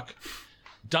 dumpster truck.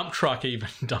 Dump truck even.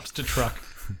 Dumpster truck.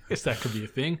 Guess that could be a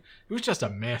thing. It was just a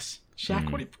mess.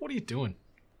 Shaq, what are you doing?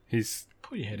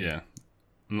 Put your head in. Yeah,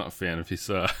 I'm not a fan of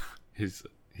his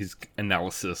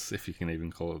analysis, if you can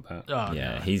even call it that. Oh,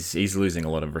 Yeah, no. he's losing a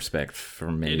lot of respect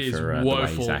from me It is for the way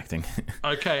he's woeful. acting.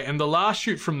 Okay, and the last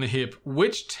shoot from the hip.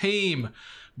 Which team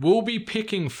will be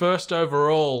picking first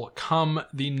overall come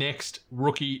the next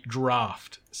rookie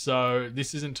draft? So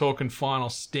this isn't talking final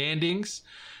standings.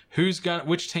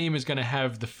 Which team is going to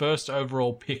have the first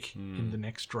overall pick in the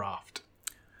next draft?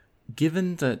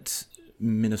 Given that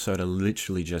Minnesota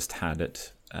literally just had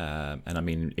it, and I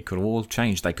mean, it could all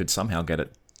change. They could somehow get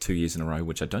it 2 years in a row,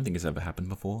 which I don't think has ever happened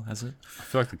before, has it? I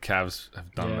feel like the Cavs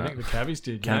have done I that. think the Cavs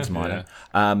did. Cavs yeah. might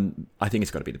have. I think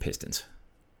it's got to be the Pistons.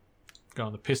 Go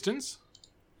on the Pistons.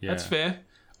 Yeah. That's fair.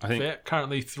 I think Fair.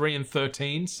 Currently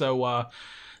 3-13, so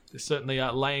they're certainly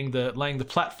laying the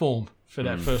platform for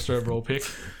that first overall pick.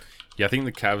 Yeah, I think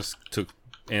the Cavs took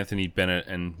Anthony Bennett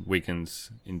and Wiggins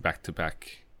in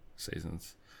back-to-back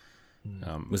seasons.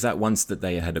 Was that ones that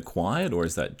they had acquired, or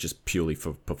is that just purely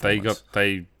for performance?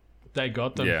 They They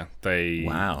got them. Yeah, they.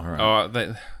 Wow, all right.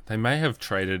 Oh, they may have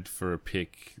traded for a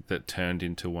pick that turned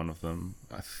into one of them,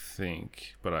 I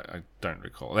think, but I don't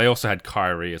recall. They also had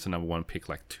Kyrie as a number 1 pick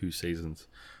like 2 seasons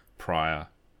prior.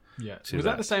 Yeah. to Was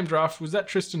that the same draft? Was that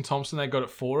Tristan Thompson they got at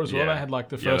 4 as well? They had like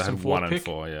the first they and had 4th 1 pick. and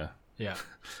 4, yeah. Yeah.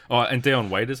 Oh, and Deion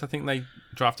Waiters, I think they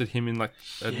drafted him in like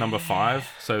at number 5.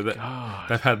 So that God.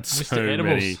 they've had Mr.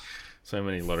 Edibles. so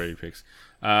many lottery picks.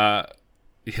 Yeah,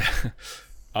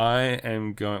 I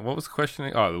am going. What was the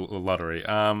question? Oh, the lottery.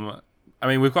 I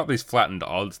mean, we've got these flattened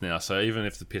odds now, so even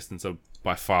if the Pistons are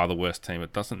by far the worst team,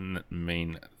 it doesn't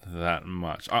mean that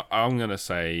much. I'm going to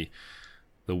say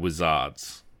the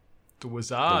Wizards. The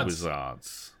Wizards. The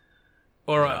Wizards.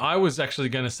 All right, I was actually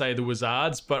going to say the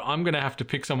Wizards, but I'm going to have to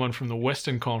pick someone from the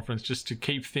Western Conference just to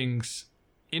keep things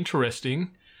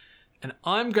interesting. And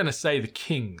I'm going to say the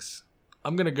Kings.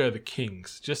 I'm going to go the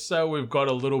Kings, just so we've got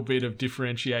a little bit of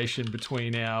differentiation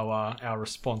between our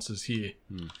responses here.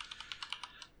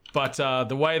 But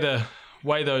the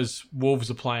way those Wolves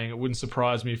are playing, it wouldn't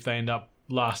surprise me if they end up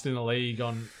last in the league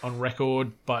on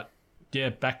record. But yeah,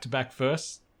 back-to-back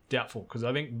first, doubtful, because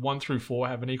I think 1 through 4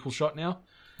 have an equal shot now.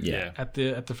 Yeah. At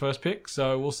the first pick,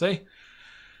 so we'll see.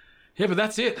 Yeah, but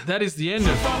that's it. That is the end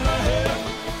of.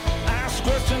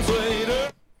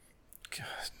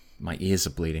 God, my ears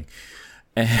are bleeding.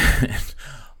 And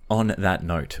on that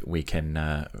note, we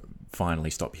can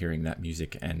finally stop hearing that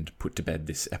music and put to bed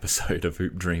this episode of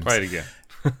Hoop Dreams. Play it again.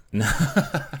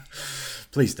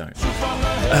 Please don't.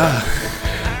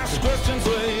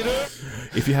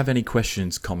 If you have any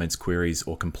questions, comments, queries,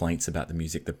 or complaints about the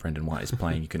music that Brendan White is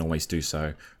playing, you can always do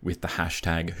so with the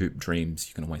hashtag Hoop Dreams.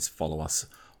 You can always follow us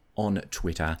on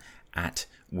Twitter at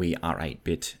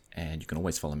WeAre8bit, and you can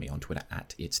always follow me on Twitter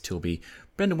at It'sTilby.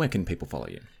 Brendan, where can people follow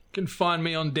you? You can find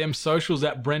me on dem socials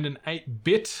at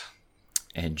Brendan8bit.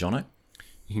 And Jono?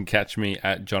 You can catch me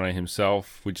at Jono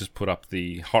himself. We just put up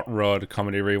the Hot Rod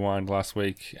Comedy Rewind last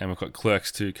week, and we've got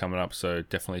Clerks 2 coming up, so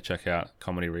definitely check out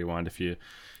Comedy Rewind if you're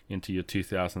into your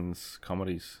 2000s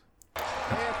comedies. If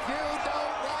you don't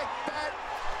like that,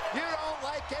 you don't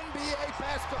like NBA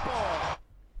basketball.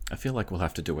 I feel like we'll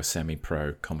have to do a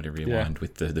semi-pro comedy rewind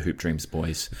with the Hoop Dreams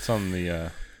boys. It's on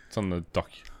the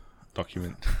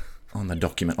document. On the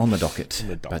docket.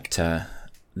 But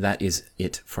that is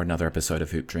it for another episode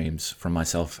of Hoop Dreams. From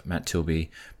myself, Matt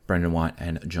Tilby, Brendan White,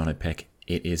 and Jono Peck,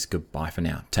 it is goodbye for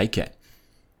now. Take care.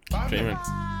 Dreaming.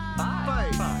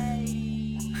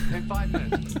 In 5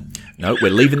 minutes. No,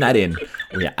 we're leaving that in.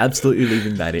 We are absolutely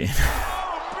leaving that in.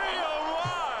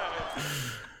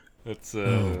 That's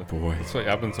Oh boy. That's what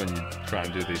happens when you try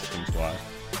and do these things live.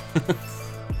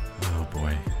 Oh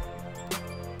boy.